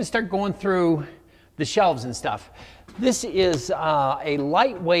 so I'm gonna start going through the shelves and stuff. This is a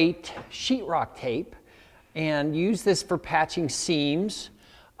lightweight sheetrock tape, and use this for patching seams.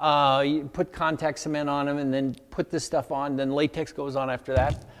 You put contact cement on them and then put this stuff on, then latex goes on after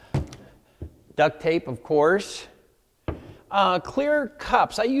that. Duct tape, of course. Clear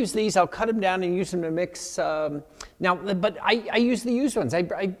cups, I use these, I'll cut them down and use them to mix. But I use the used ones.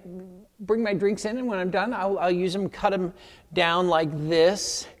 I bring my drinks in, and when I'm done, I'll use them, cut them down like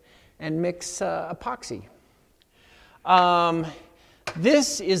this, and mix epoxy.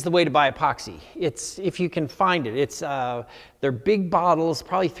 This is the way to buy epoxy. It's, if you can find it, it's, they're big bottles,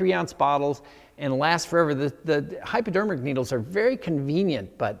 probably 3-ounce bottles, and last forever. The hypodermic needles are very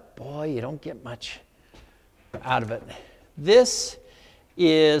convenient, but boy, you don't get much out of it. This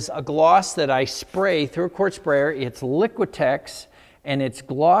is a gloss that I spray through a quart sprayer. It's Liquitex, and it's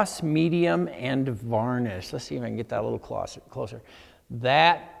gloss, medium, and varnish. Let's see if I can get that a little closer.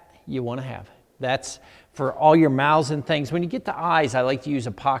 That you want to have. That's for all your mouths and things. When you get to eyes, I like to use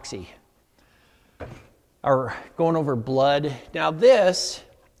epoxy. Or going over blood. Now this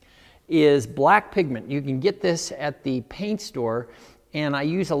is black pigment. You can get this at the paint store, and I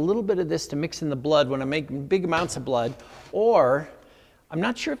use a little bit of this to mix in the blood when I make big amounts of blood. Or, I'm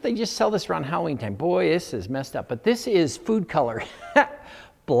not sure if they just sell this around Halloween time. Boy, this is messed up, but this is food color.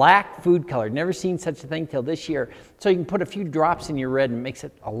 Black food color. Never seen such a thing till this year. So you can put a few drops in your red and it makes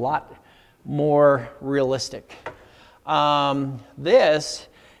it a lot more realistic. This,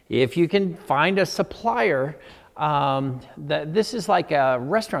 if you can find a supplier, this is like a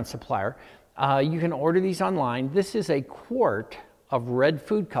restaurant supplier. You can order these online. This is a quart of red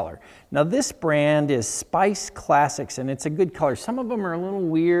food color. Now this brand is Spice Classics, and it's a good color. Some of them are a little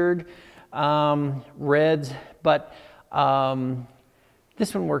weird reds, but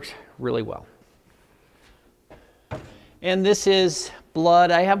this one works really well. And this is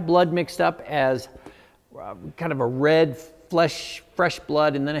blood. I have blood mixed up as kind of a red fresh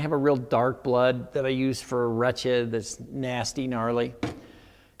blood, and then I have a real dark blood that I use for wretched, that's nasty, gnarly.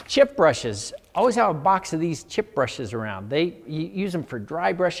 Chip brushes. Always have a box of these chip brushes around. You use them for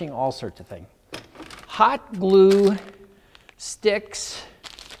dry brushing, all sorts of things. Hot glue sticks,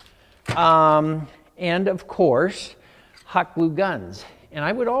 and of course, hot glue guns. And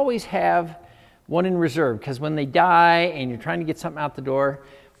I would always have one in reserve, because when they die and you're trying to get something out the door,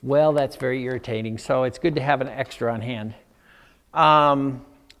 well, that's very irritating. So it's good to have an extra on hand.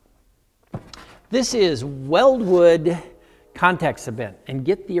 This is Weldwood contact cement, and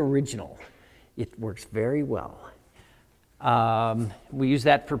get the original. It works very well. We use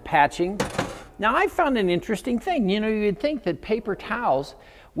that for patching. Now I found an interesting thing. You know, you'd think that paper towels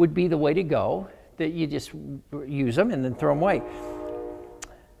would be the way to go, that you just use them and then throw them away.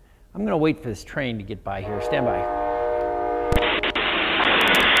 I'm going to wait for this train to get by here. Stand by.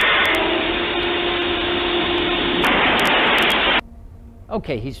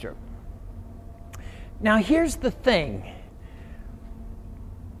 Okay, he's through. Now here's the thing.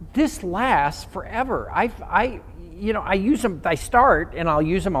 This lasts forever. I use them. I start and I'll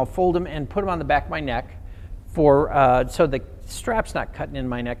use them. I'll fold them and put them on the back of my neck, for so the strap's not cutting in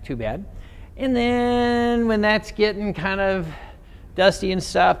my neck too bad. And then when that's getting kind of dusty and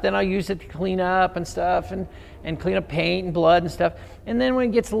stuff, then I'll use it to clean up and stuff, and clean up paint and blood and stuff. And then when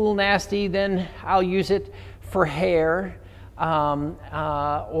it gets a little nasty, then I'll use it for hair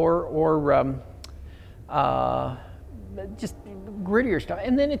just grittier stuff.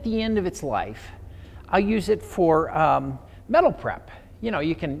 And then at the end of its life, I'll use it for metal prep. You know,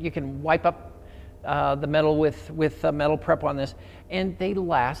 you can wipe up the metal with metal prep on this, and they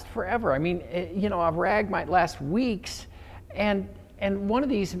last forever. I mean, you know, a rag might last weeks, and one of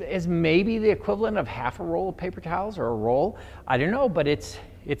these is maybe the equivalent of half a roll of paper towels, or a roll. I don't know, but it's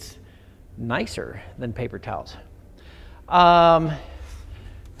nicer than paper towels.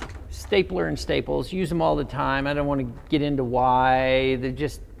 Stapler and staples, use them all the time. I don't want to get into why. They're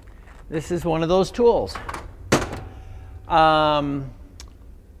just, this is one of those tools.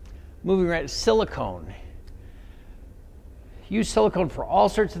 Moving right, silicone. Use silicone for all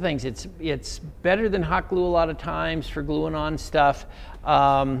sorts of things. It's better than hot glue a lot of times for gluing on stuff.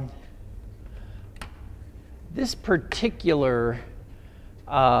 This particular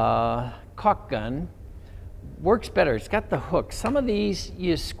caulk gun works better. It's got the hook. Some of these,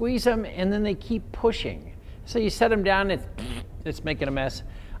 you squeeze them and then they keep pushing. So you set them down, it's making a mess.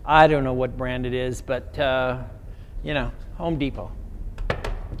 I don't know what brand it is, but you know, Home Depot.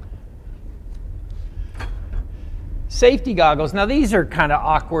 Safety goggles. Now these are kind of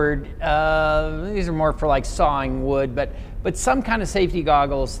awkward. These are more for like sawing wood, but some kind of safety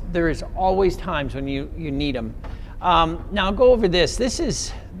goggles, there is always times when you need them. Now I'll go over this.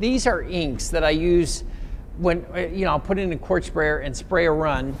 These are inks that I use when, you know, I'll put in a quart sprayer and spray a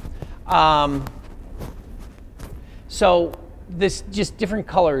run. So this, just different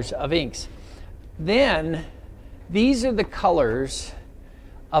colors of inks. Then these are the colors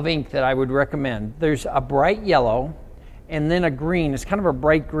of ink that I would recommend. There's a bright yellow and then a green. It's kind of a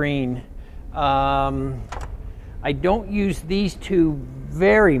bright green. I don't use these two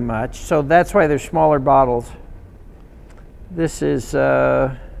very much, so that's why they're smaller bottles. This is,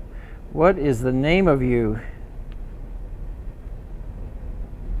 what is the name of you?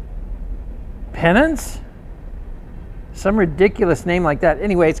 Penance? Some ridiculous name like that.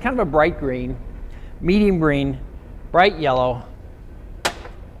 Anyway, it's kind of a bright green, medium green, bright yellow.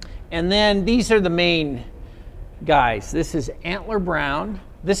 And then these are the main guys. This is antler brown.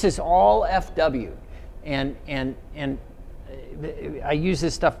 This is all FW. And I use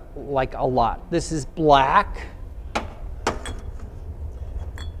this stuff like a lot. This is black.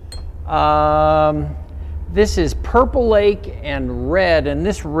 This is Purple Lake and red, and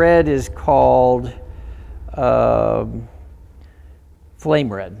this red is called Flame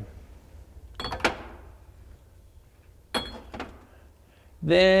Red.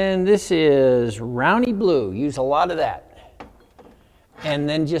 Then this is Roundy Blue, use a lot of that. And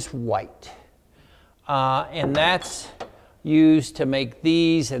then just white. And that's used to make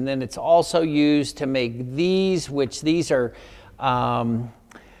these, and then it's also used to make these, which these are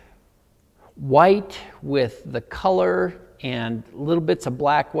white with the color and little bits of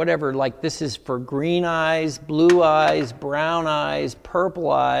black, whatever. Like this is for green eyes, blue eyes, brown eyes,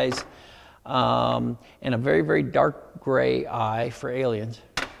 purple eyes, and a very, very dark gray eye for aliens.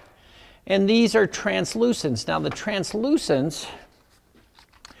 And these are translucents. Now the translucents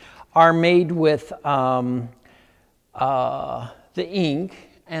are made with the ink,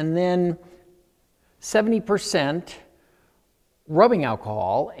 and then 70% rubbing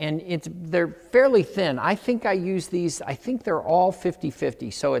alcohol, and they're fairly thin. I think I use these, I think they're all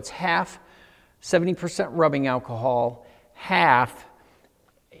 50-50, so it's half 70% rubbing alcohol, half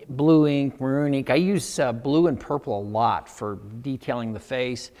blue ink, maroon ink. I use blue and purple a lot for detailing the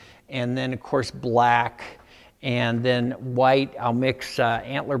face, and then of course black, and then white. I'll mix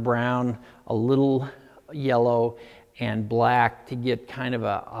antler brown, a little yellow, and black to get kind of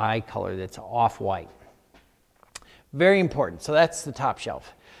an eye color that's off-white. Very important. So that's the top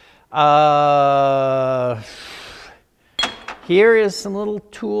shelf. Here is some little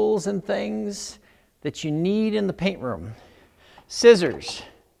tools and things that you need in the paint room. Scissors,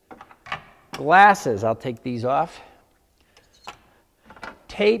 glasses, I'll take these off.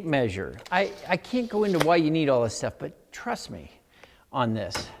 Tape measure. I can't go into why you need all this stuff, but trust me on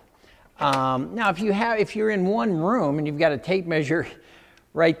this. Now if you're in one room and you've got a tape measure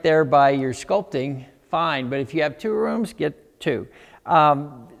right there by your sculpting, fine, but if you have two rooms, get two.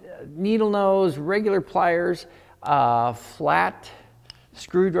 Needle nose, regular pliers, flat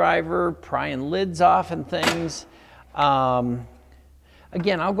screwdriver, prying lids off and things.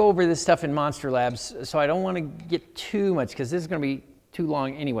 Again, I'll go over this stuff in Monster Labs, so I don't want to get too much because this is going to be too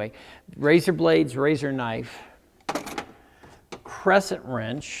long anyway. Razor blades, razor knife, crescent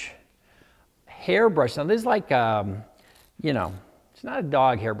wrench, hairbrush. Now this is like, you know, it's not a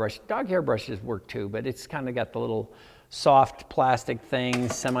dog hairbrush. Dog hairbrushes work too, but it's kind of got the little soft plastic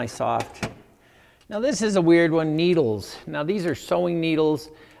things, semi-soft. Now this is a weird one, needles. Now these are sewing needles,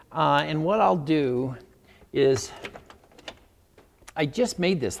 and what I'll do is, I just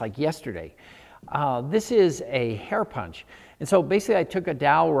made this like yesterday. This is a hair punch. And so basically I took a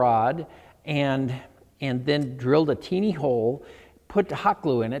dowel rod and then drilled a teeny hole, put the hot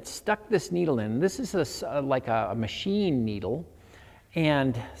glue in it, stuck this needle in. This is like a machine needle,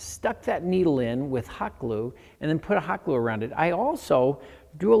 and stuck that needle in with hot glue and then put a hot glue around it. I also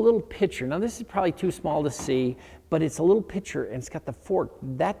drew a little picture. Now this is probably too small to see, but it's a little picture and it's got the fork.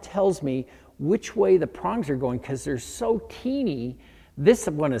 That tells me which way the prongs are going because they're so teeny. This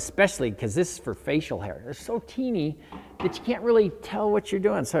one especially, because this is for facial hair. They're so teeny that you can't really tell what you're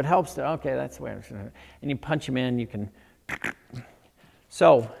doing. So it helps to, okay, that's the way I'm doing it. And you punch them in, you can.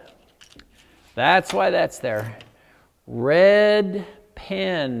 So that's why that's there. Red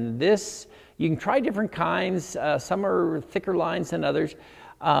pen. This, you can try different kinds. Some are thicker lines than others,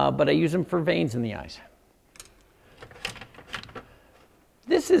 but I use them for veins in the eyes.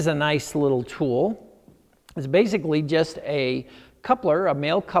 This is a nice little tool. It's basically just a coupler, a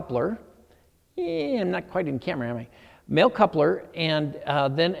male coupler. I'm not quite in camera, am I? Male coupler, and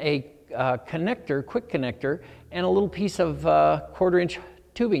then a connector, quick connector, and a little piece of 1/4 inch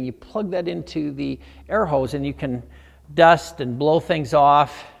tubing. You plug that into the air hose and you can dust and blow things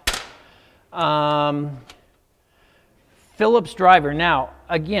off. Phillips driver. Now,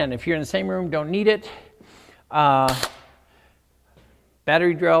 again, if you're in the same room, don't need it.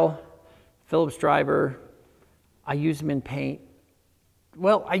 Battery drill, Phillips driver. I use them in paint.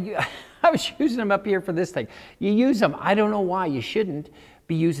 Well, I was using them up here for this thing. You use them. I don't know why you shouldn't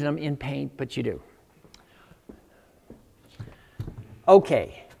be using them in paint, but you do.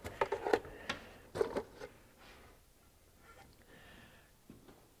 Okay.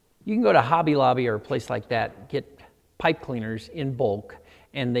 You can go to Hobby Lobby or a place like that, get pipe cleaners in bulk,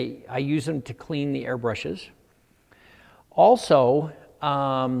 and I use them to clean the airbrushes. Also,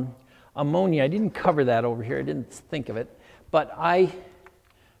 ammonia. I didn't cover that over here. I didn't think of it, but I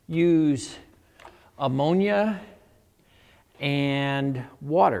use ammonia and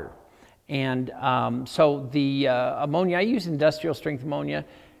water. And so the ammonia, I use industrial strength ammonia.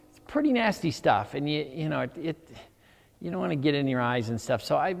 It's pretty nasty stuff, and you know you don't want to get in your eyes and stuff.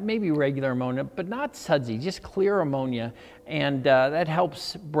 So I maybe regular ammonia, but not sudsy, just clear ammonia, and that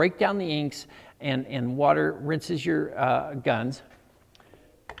helps break down the inks, and water rinses your guns.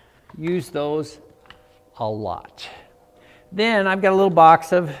 Use those a lot. Then I've got a little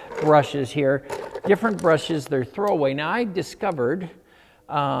box of brushes here, different brushes. They're throwaway. Now I discovered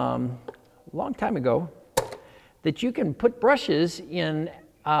a long time ago that you can put brushes in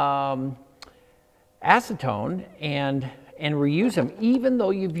acetone and reuse them, even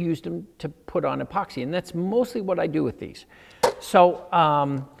though you've used them to put on epoxy. And that's mostly what I do with these. So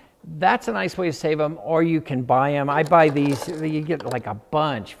that's a nice way to save them, or you can buy them. I buy these, you get like a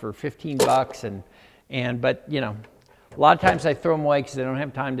bunch for 15 bucks, but you know, a lot of times I throw them away because I don't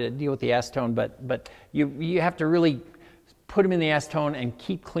have time to deal with the acetone, but you have to really put them in the acetone and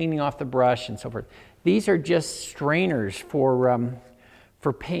keep cleaning off the brush and so forth. These are just strainers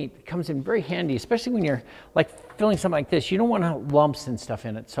for paint. It comes in very handy, especially when you're like filling something like this. You don't want lumps and stuff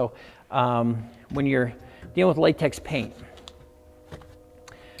in it. So when you're dealing with latex paint.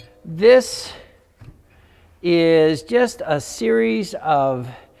 This is just a series of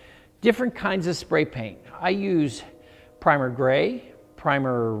different kinds of spray paint. I use primer gray,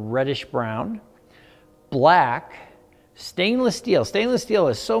 primer reddish brown, black, stainless steel. Stainless steel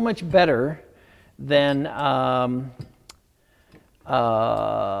is so much better than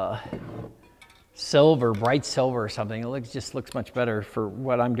silver, bright silver or something. It just looks much better for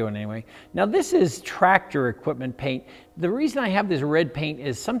what I'm doing anyway. Now this is tractor equipment paint. The reason I have this red paint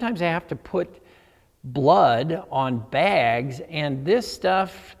is sometimes I have to put blood on bags, and this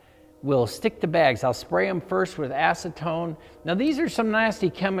stuff will stick to bags. I'll spray them first with acetone. Now these are some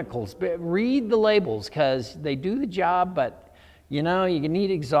nasty chemicals, but read the labels because they do the job, but you know, you need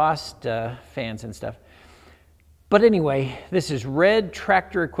exhaust fans and stuff. But anyway, this is red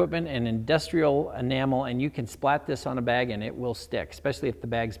tractor equipment and industrial enamel, and you can splat this on a bag and it will stick, especially if the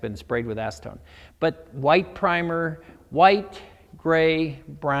bag's been sprayed with acetone. But white primer, white, gray,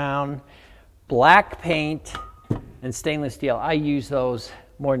 brown, black paint, and stainless steel. I use those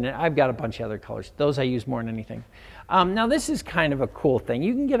more than, I've got a bunch of other colors. Those I use more than anything. Now this is kind of a cool thing.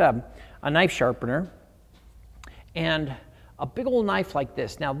 You can get a knife sharpener and a big old knife like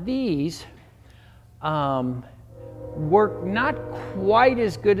this. Now these work not quite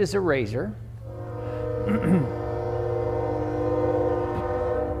as good as a razor, And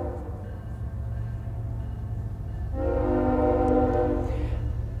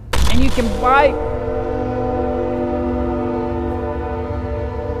you can buy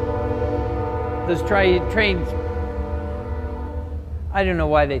those trains. I don't know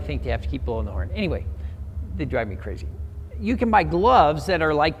why they think they have to keep blowing the horn. Anyway, they drive me crazy. You can buy gloves that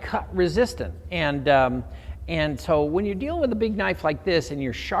are like cut resistant. And so when you're dealing with a big knife like this and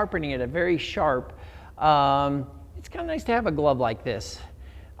you're sharpening it very sharp, it's kind of nice to have a glove like this.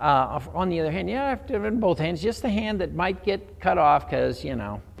 On the other hand, yeah, I have to have it in both hands. Just the hand that might get cut off because, you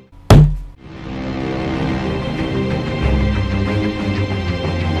know.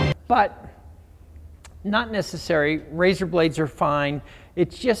 But not necessary. Razor blades are fine.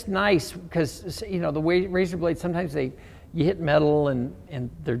 It's just nice because, you know, the way razor blades, sometimes you hit metal and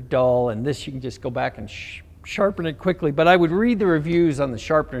they're dull, and this you can just go back and sharpen it quickly. But I would read the reviews on the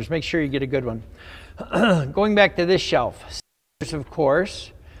sharpeners. Make sure you get a good one. Going back to this shelf, of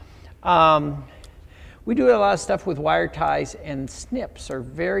course. We do a lot of stuff with wire ties, and snips are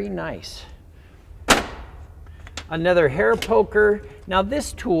very nice. Another hair poker. Now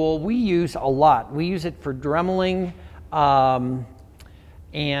this tool we use a lot. We use it for dremeling and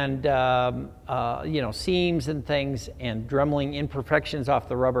you know, seams and things, and dremeling imperfections off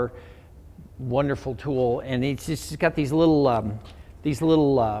the rubber. Wonderful tool, and it's got these little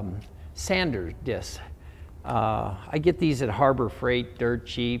sander discs. I get these at Harbor Freight. They're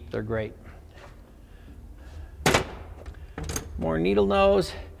cheap. They're great. More needle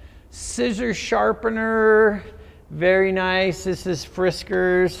nose, scissor sharpener. Very nice. This is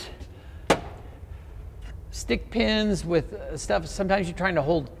Frisker's. Stick pins with stuff. Sometimes you're trying to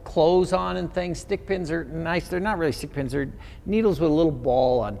hold clothes on and things. Stick pins are nice. They're not really stick pins. They're needles with a little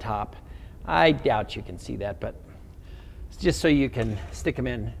ball on top. I doubt you can see that, but it's just so you can stick them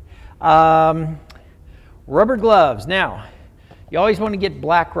in. Rubber gloves. Now, you always want to get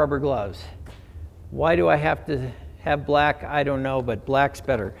black rubber gloves. Why do I have to have black? I don't know, but black's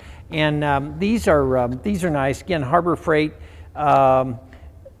better. And these are nice. Again, Harbor Freight.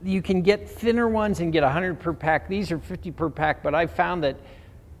 You can get thinner ones and get 100 per pack. These are 50 per pack, but I've found that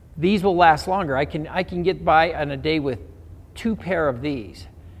these will last longer. I can get by on a day with 2 pair of these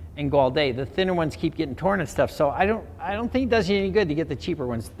and go all day. The thinner ones keep getting torn and stuff, so I don't think it does you any good to get the cheaper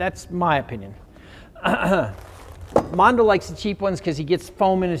ones. That's my opinion. Mondo likes the cheap ones because he gets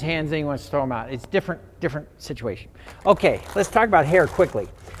foam in his hands and he wants to throw them out. It's different situation. Okay, let's talk about hair quickly.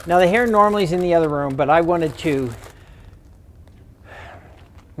 Now the hair normally is in the other room, but I wanted to,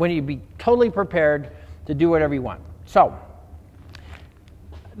 when you be totally prepared to do whatever you want. So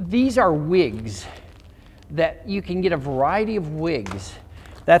these are wigs that you can get a variety of wigs.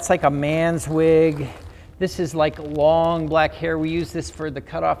 That's like a man's wig. This is like long black hair. We use this for the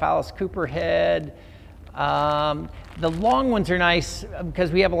cut off Alice Cooper head. The long ones are nice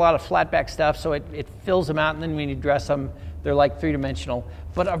because we have a lot of flat back stuff, so it fills them out, and then when you dress them, they're like 3-dimensional.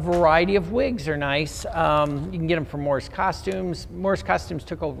 But a variety of wigs are nice. You can get them from Morris Costumes. Morris Costumes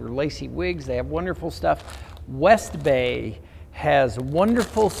took over Lacey Wigs. They have wonderful stuff. West Bay has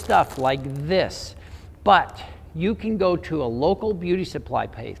wonderful stuff like this, but you can go to a local beauty supply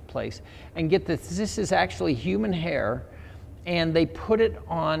place and get this. This is actually human hair, and they put it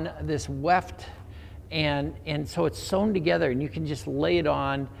on this weft, and so it's sewn together, and you can just lay it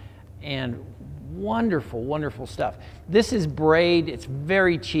on, and wonderful, wonderful stuff. This is braid. It's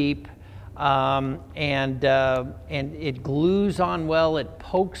very cheap, and it glues on well. It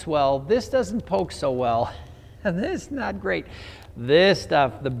pokes well. This doesn't poke so well. This is not great. This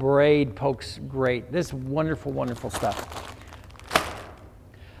stuff, the braid pokes great. This wonderful, wonderful stuff.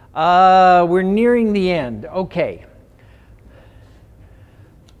 We're nearing the end. Okay.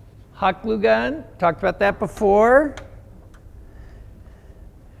 Hot glue gun, talked about that before.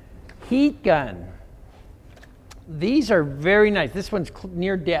 Heat gun. These are very nice. This one's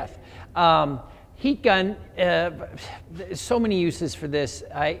near death. Heat gun, so many uses for this.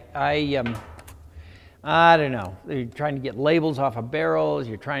 I don't know. You're trying to get labels off of barrels.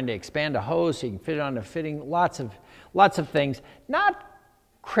 You're trying to expand a hose so you can fit it on a fitting. Lots of things. Not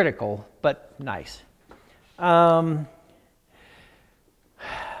critical, but nice.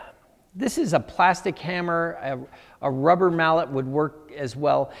 This is a plastic hammer. A rubber mallet would work as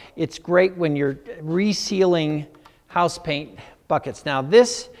well. It's great when you're resealing house paint buckets. Now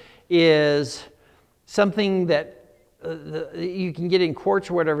this is something that you can get in quartz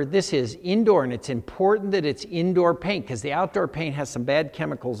or whatever. This is indoor, and it's important that it's indoor paint because the outdoor paint has some bad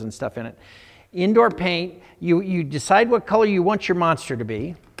chemicals and stuff in it. Indoor paint, you decide what color you want your monster to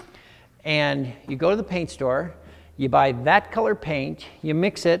be, and you go to the paint store, you buy that color paint, you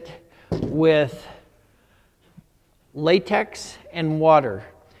mix it with latex and water.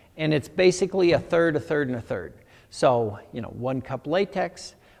 And it's basically a third, a third, and a third. So, you know, 1 cup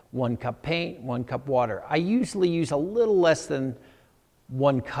latex, 1 cup paint, 1 cup water. I usually use a little less than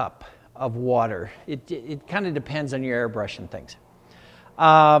 1 cup of water. It kind of depends on your airbrush and things.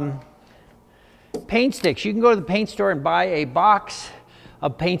 Paint sticks. You can go to the paint store and buy a box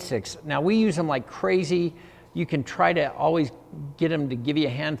of paint sticks. Now, we use them like crazy. You can try to always get them to give you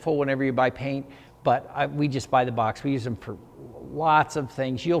a handful whenever you buy paint, but we just buy the box. We use them for lots of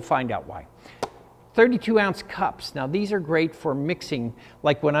things. You'll find out why. 32-ounce cups. Now, these are great for mixing.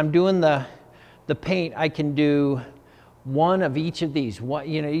 Like when I'm doing the paint, I can do 1 of each of these.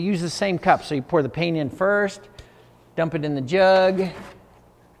 You use the same cup. So you pour the paint in first, dump it in the jug.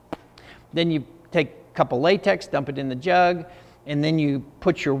 Then you take a cup of latex, dump it in the jug, and then you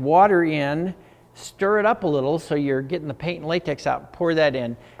put your water in, stir it up a little so you're getting the paint and latex out, pour that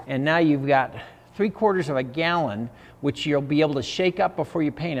in, and now you've got 3/4 of a gallon, which you'll be able to shake up before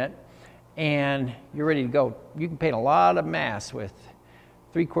you paint it, and you're ready to go. You can paint a lot of mass with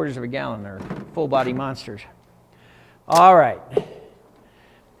 3/4 of a gallon. Or full body monsters. All right.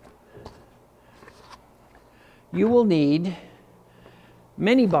 You will need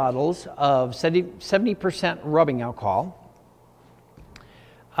many bottles of 70% rubbing alcohol.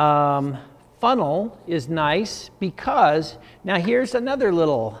 Funnel is nice because, now here's another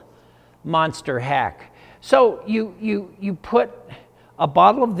little monster hack. So you put a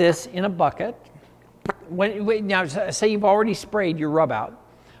bottle of this in a bucket. Now say you've already sprayed your rub out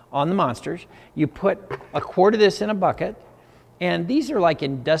on the monsters. You put a quart of this in a bucket, and these are like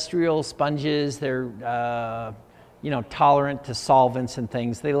industrial sponges. They're tolerant to solvents and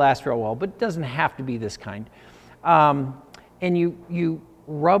things. They last real well, but it doesn't have to be this kind. And you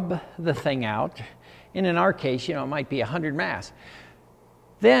rub the thing out, and in our case, it might be 100 mass.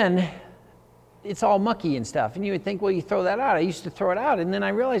 Then it's all mucky and stuff, and you would think, well, you throw that out. I used to throw it out, and then I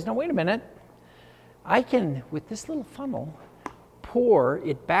realized, no, wait a minute. I can, with this little funnel, pour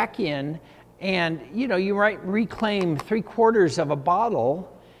it back in, and you might reclaim 3/4 of a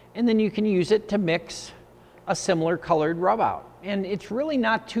bottle, and then you can use it to mix a similar colored rub out. And it's really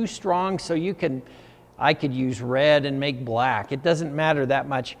not too strong, so I could use red and make black. It doesn't matter that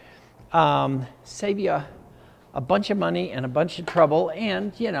much. Save you a bunch of money and a bunch of trouble,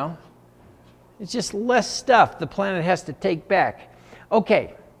 and it's just less stuff the planet has to take back.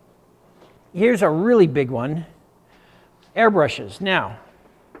 Okay, here's a really big one. Airbrushes. Now,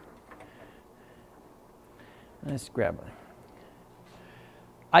 let's grab one.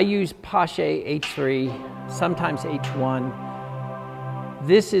 I use Pache H3, sometimes H1.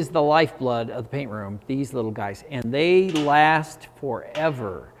 This is the lifeblood of the paint room, these little guys, and they last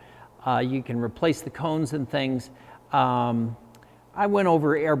forever. You can replace the cones and things. I went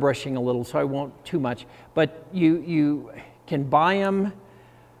over airbrushing a little, so I won't too much, but you can buy them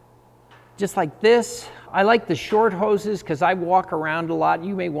just like this. I like the short hoses because I walk around a lot.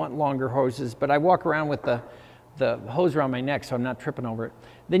 You may want longer hoses, but I walk around with the hose around my neck so I'm not tripping over it.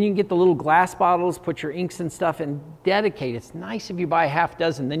 Then you can get the little glass bottles, put your inks and stuff, and dedicate. It's nice if you buy a half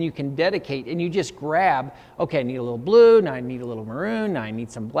dozen, then you can dedicate, and you just grab, okay, I need a little blue, now I need a little maroon, now I need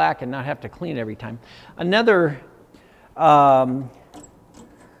some black, and not have to clean it every time. Another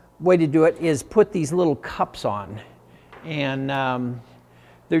way to do it is put these little cups on, and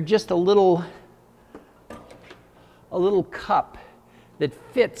they're just a little cup that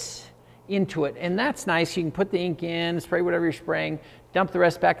fits into it, and that's nice. You can put the ink in, spray whatever you're spraying, dump the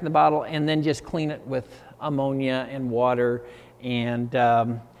rest back in the bottle, and then just clean it with ammonia and water. And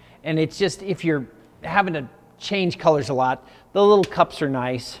it's just, if you're having to change colors a lot, the little cups are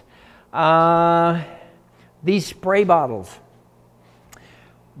nice. These spray bottles,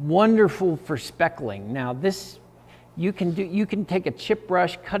 wonderful for speckling. Now this, you can take a chip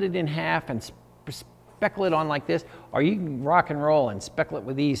brush, cut it in half, and speckle it on like this, or you can rock and roll and speckle it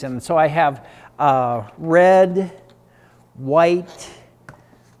with these. And so I have red, white,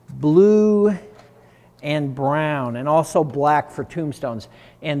 blue, and brown, and also black for tombstones.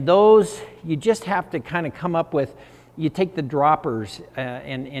 And those, you just have to kind of come up with, you take the droppers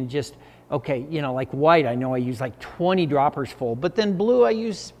and just, okay, like white, I know I use like 20 droppers full, but then blue I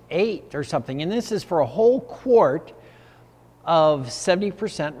use 8 or something. And this is for a whole quart of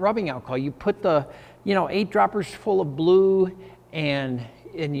 70% rubbing alcohol. You put the 8 droppers full of blue, and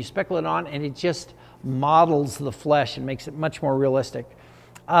you speckle it on, and it just models the flesh and makes it much more realistic.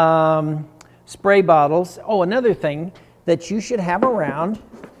 Spray bottles. Oh, another thing that you should have around,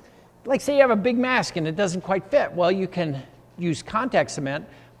 like say you have a big mask and it doesn't quite fit. Well, you can use contact cement,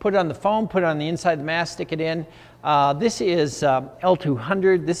 put it on the foam, put it on the inside of the mask, stick it in. This is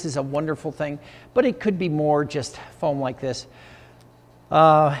L200. This is a wonderful thing, but it could be more just foam like this.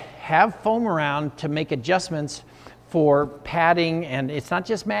 Have foam around to make adjustments for padding, and it's not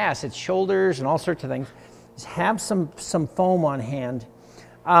just masks, it's shoulders and all sorts of things. Just have some foam on hand.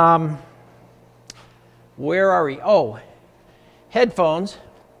 Where are we? Oh, headphones.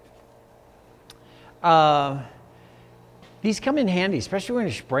 These come in handy, especially when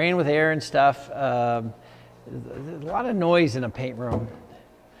you're spraying with air and stuff. There's a lot of noise in a paint room.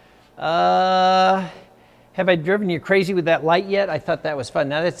 Have I driven you crazy with that light yet? I thought that was fun.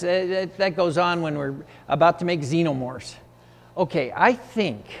 Now that goes on when we're about to make xenomorphs. Okay, I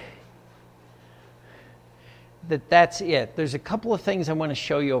think that's it. There's a couple of things I want to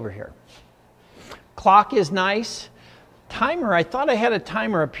show you over here. Clock is nice. Timer, I thought I had a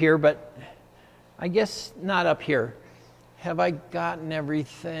timer up here, but I guess not up here. Have I gotten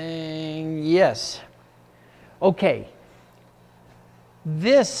everything? Yes. Okay.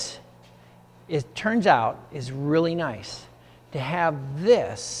 This, it turns out, is really nice to have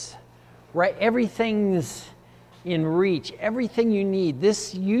this, right? Everything's in reach, everything you need.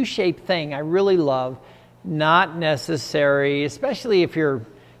 This U-shaped thing I really love. Not necessary, especially if you're,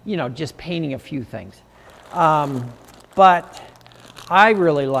 you know, just painting a few things. But I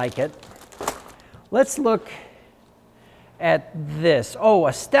really like it. Let's look at this. Oh,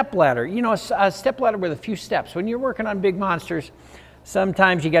 a step ladder. You know, a step ladder with a few steps. When you're working on big monsters,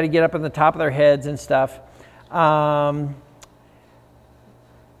 sometimes you got to get up on the top of their heads and stuff.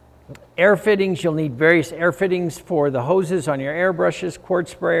 Air fittings, you'll need various air fittings for the hoses on your airbrushes, quart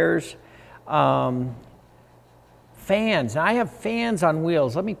sprayers. Fans. Now I have fans on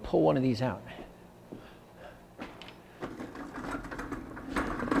wheels. Let me pull one of these out.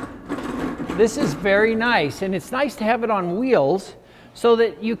 This is very nice, and it's nice to have it on wheels so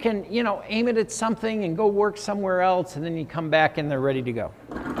that you can, you know, aim it at something and go work somewhere else, and then you come back and they're ready to go.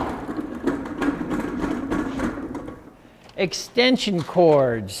 Extension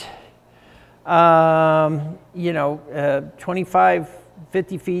cords. You know, 25,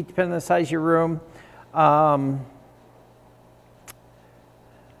 50 feet, depending on the size of your room.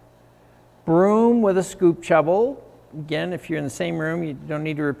 Broom with a scoop shovel. Again, if you're in the same room, you don't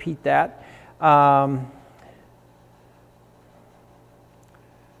need to repeat that. Oh,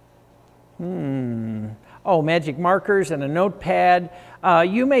 magic markers and a notepad.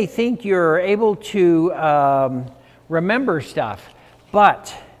 You may think you're able to remember stuff,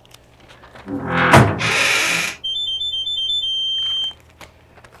 but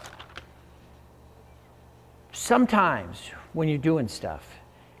sometimes when you're doing stuff,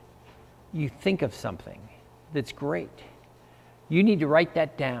 you think of something that's great. You need to write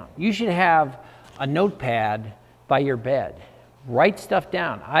that down. You should have a notepad by your bed. Write stuff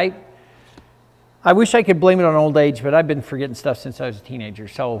down. I wish I could blame it on old age, but I've been forgetting stuff since I was a teenager.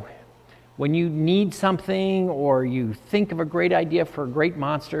 So when you need something or you think of a great idea for a great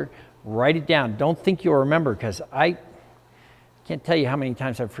monster, write it down. Don't think you'll remember, because I can't tell you how many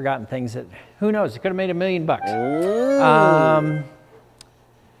times I've forgotten things that, who knows, it could have made $1 million.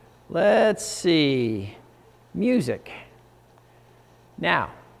 Let's see. Music. Now,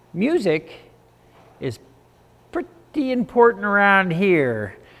 music is pretty important around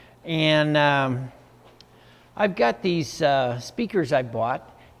here. And I've got these speakers I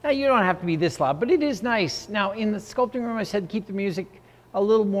bought. Now, you don't have to be this loud, but it is nice. Now, in the sculpting room, I said keep the music a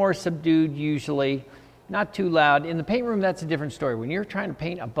little more subdued usually, not too loud. In the paint room, that's a different story. When you're trying to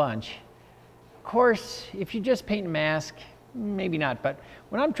paint a bunch, of course, if you just paint a mask, maybe not. But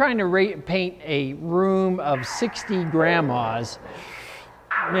when I'm trying to paint a room of 60 grandmas,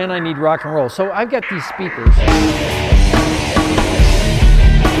 man, I need rock and roll. So I've got these speakers.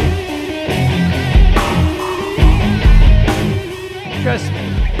 Trust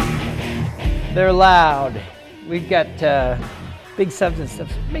me, they're loud. We've got big subs and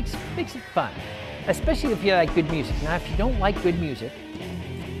stuff. It makes it fun, especially if you like good music. Now, if you don't like good music,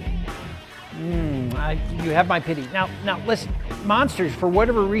 you have my pity. Now listen, monsters, for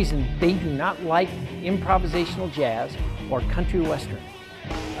whatever reason, they do not like improvisational jazz or country western.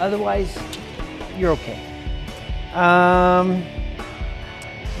 Otherwise, you're okay.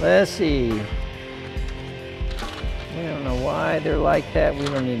 Let's see. We don't know why they're like that. We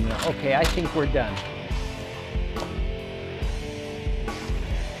don't even know. Okay, I think we're done.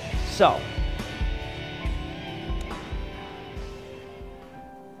 So,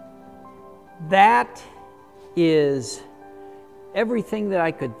 that is everything that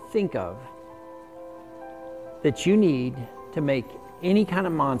I could think of that you need to make any kind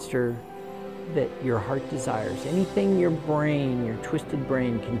of monster that your heart desires, anything your brain, your twisted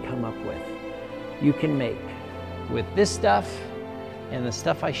brain can come up with, you can make with this stuff and the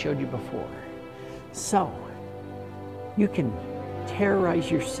stuff I showed you before. So, you can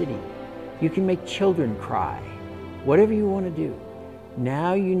terrorize your city. You can make children cry. Whatever you want to do.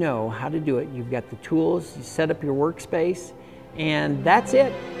 Now you know how to do it. You've got the tools, you set up your workspace, and that's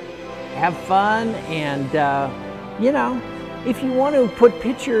it. Have fun, and you know, if you want to put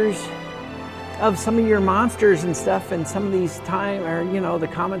pictures of some of your monsters and stuff in some of these the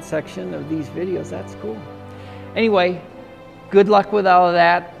comment section of these videos, that's cool. Anyway, good luck with all of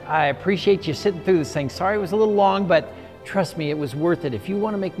that. I appreciate you sitting through this thing. Sorry it was a little long, but trust me, it was worth it. If you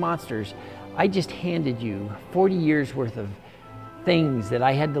want to make monsters, I just handed you 40 years worth of things that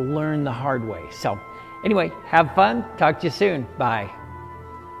I had to learn the hard way. So anyway, have fun. Talk to you soon. Bye.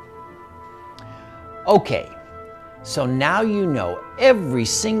 Okay, so now you know every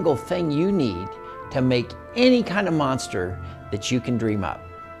single thing you need to make any kind of monster that you can dream up.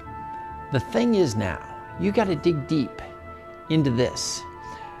 The thing is now, you got to dig deep into this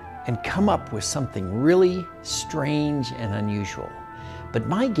and come up with something really strange and unusual. But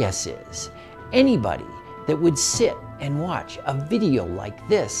my guess is anybody that would sit and watch a video like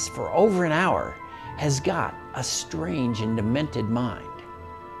this for over an hour has got a strange and demented mind.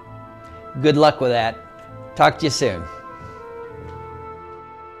 Good luck with that. Talk to you soon.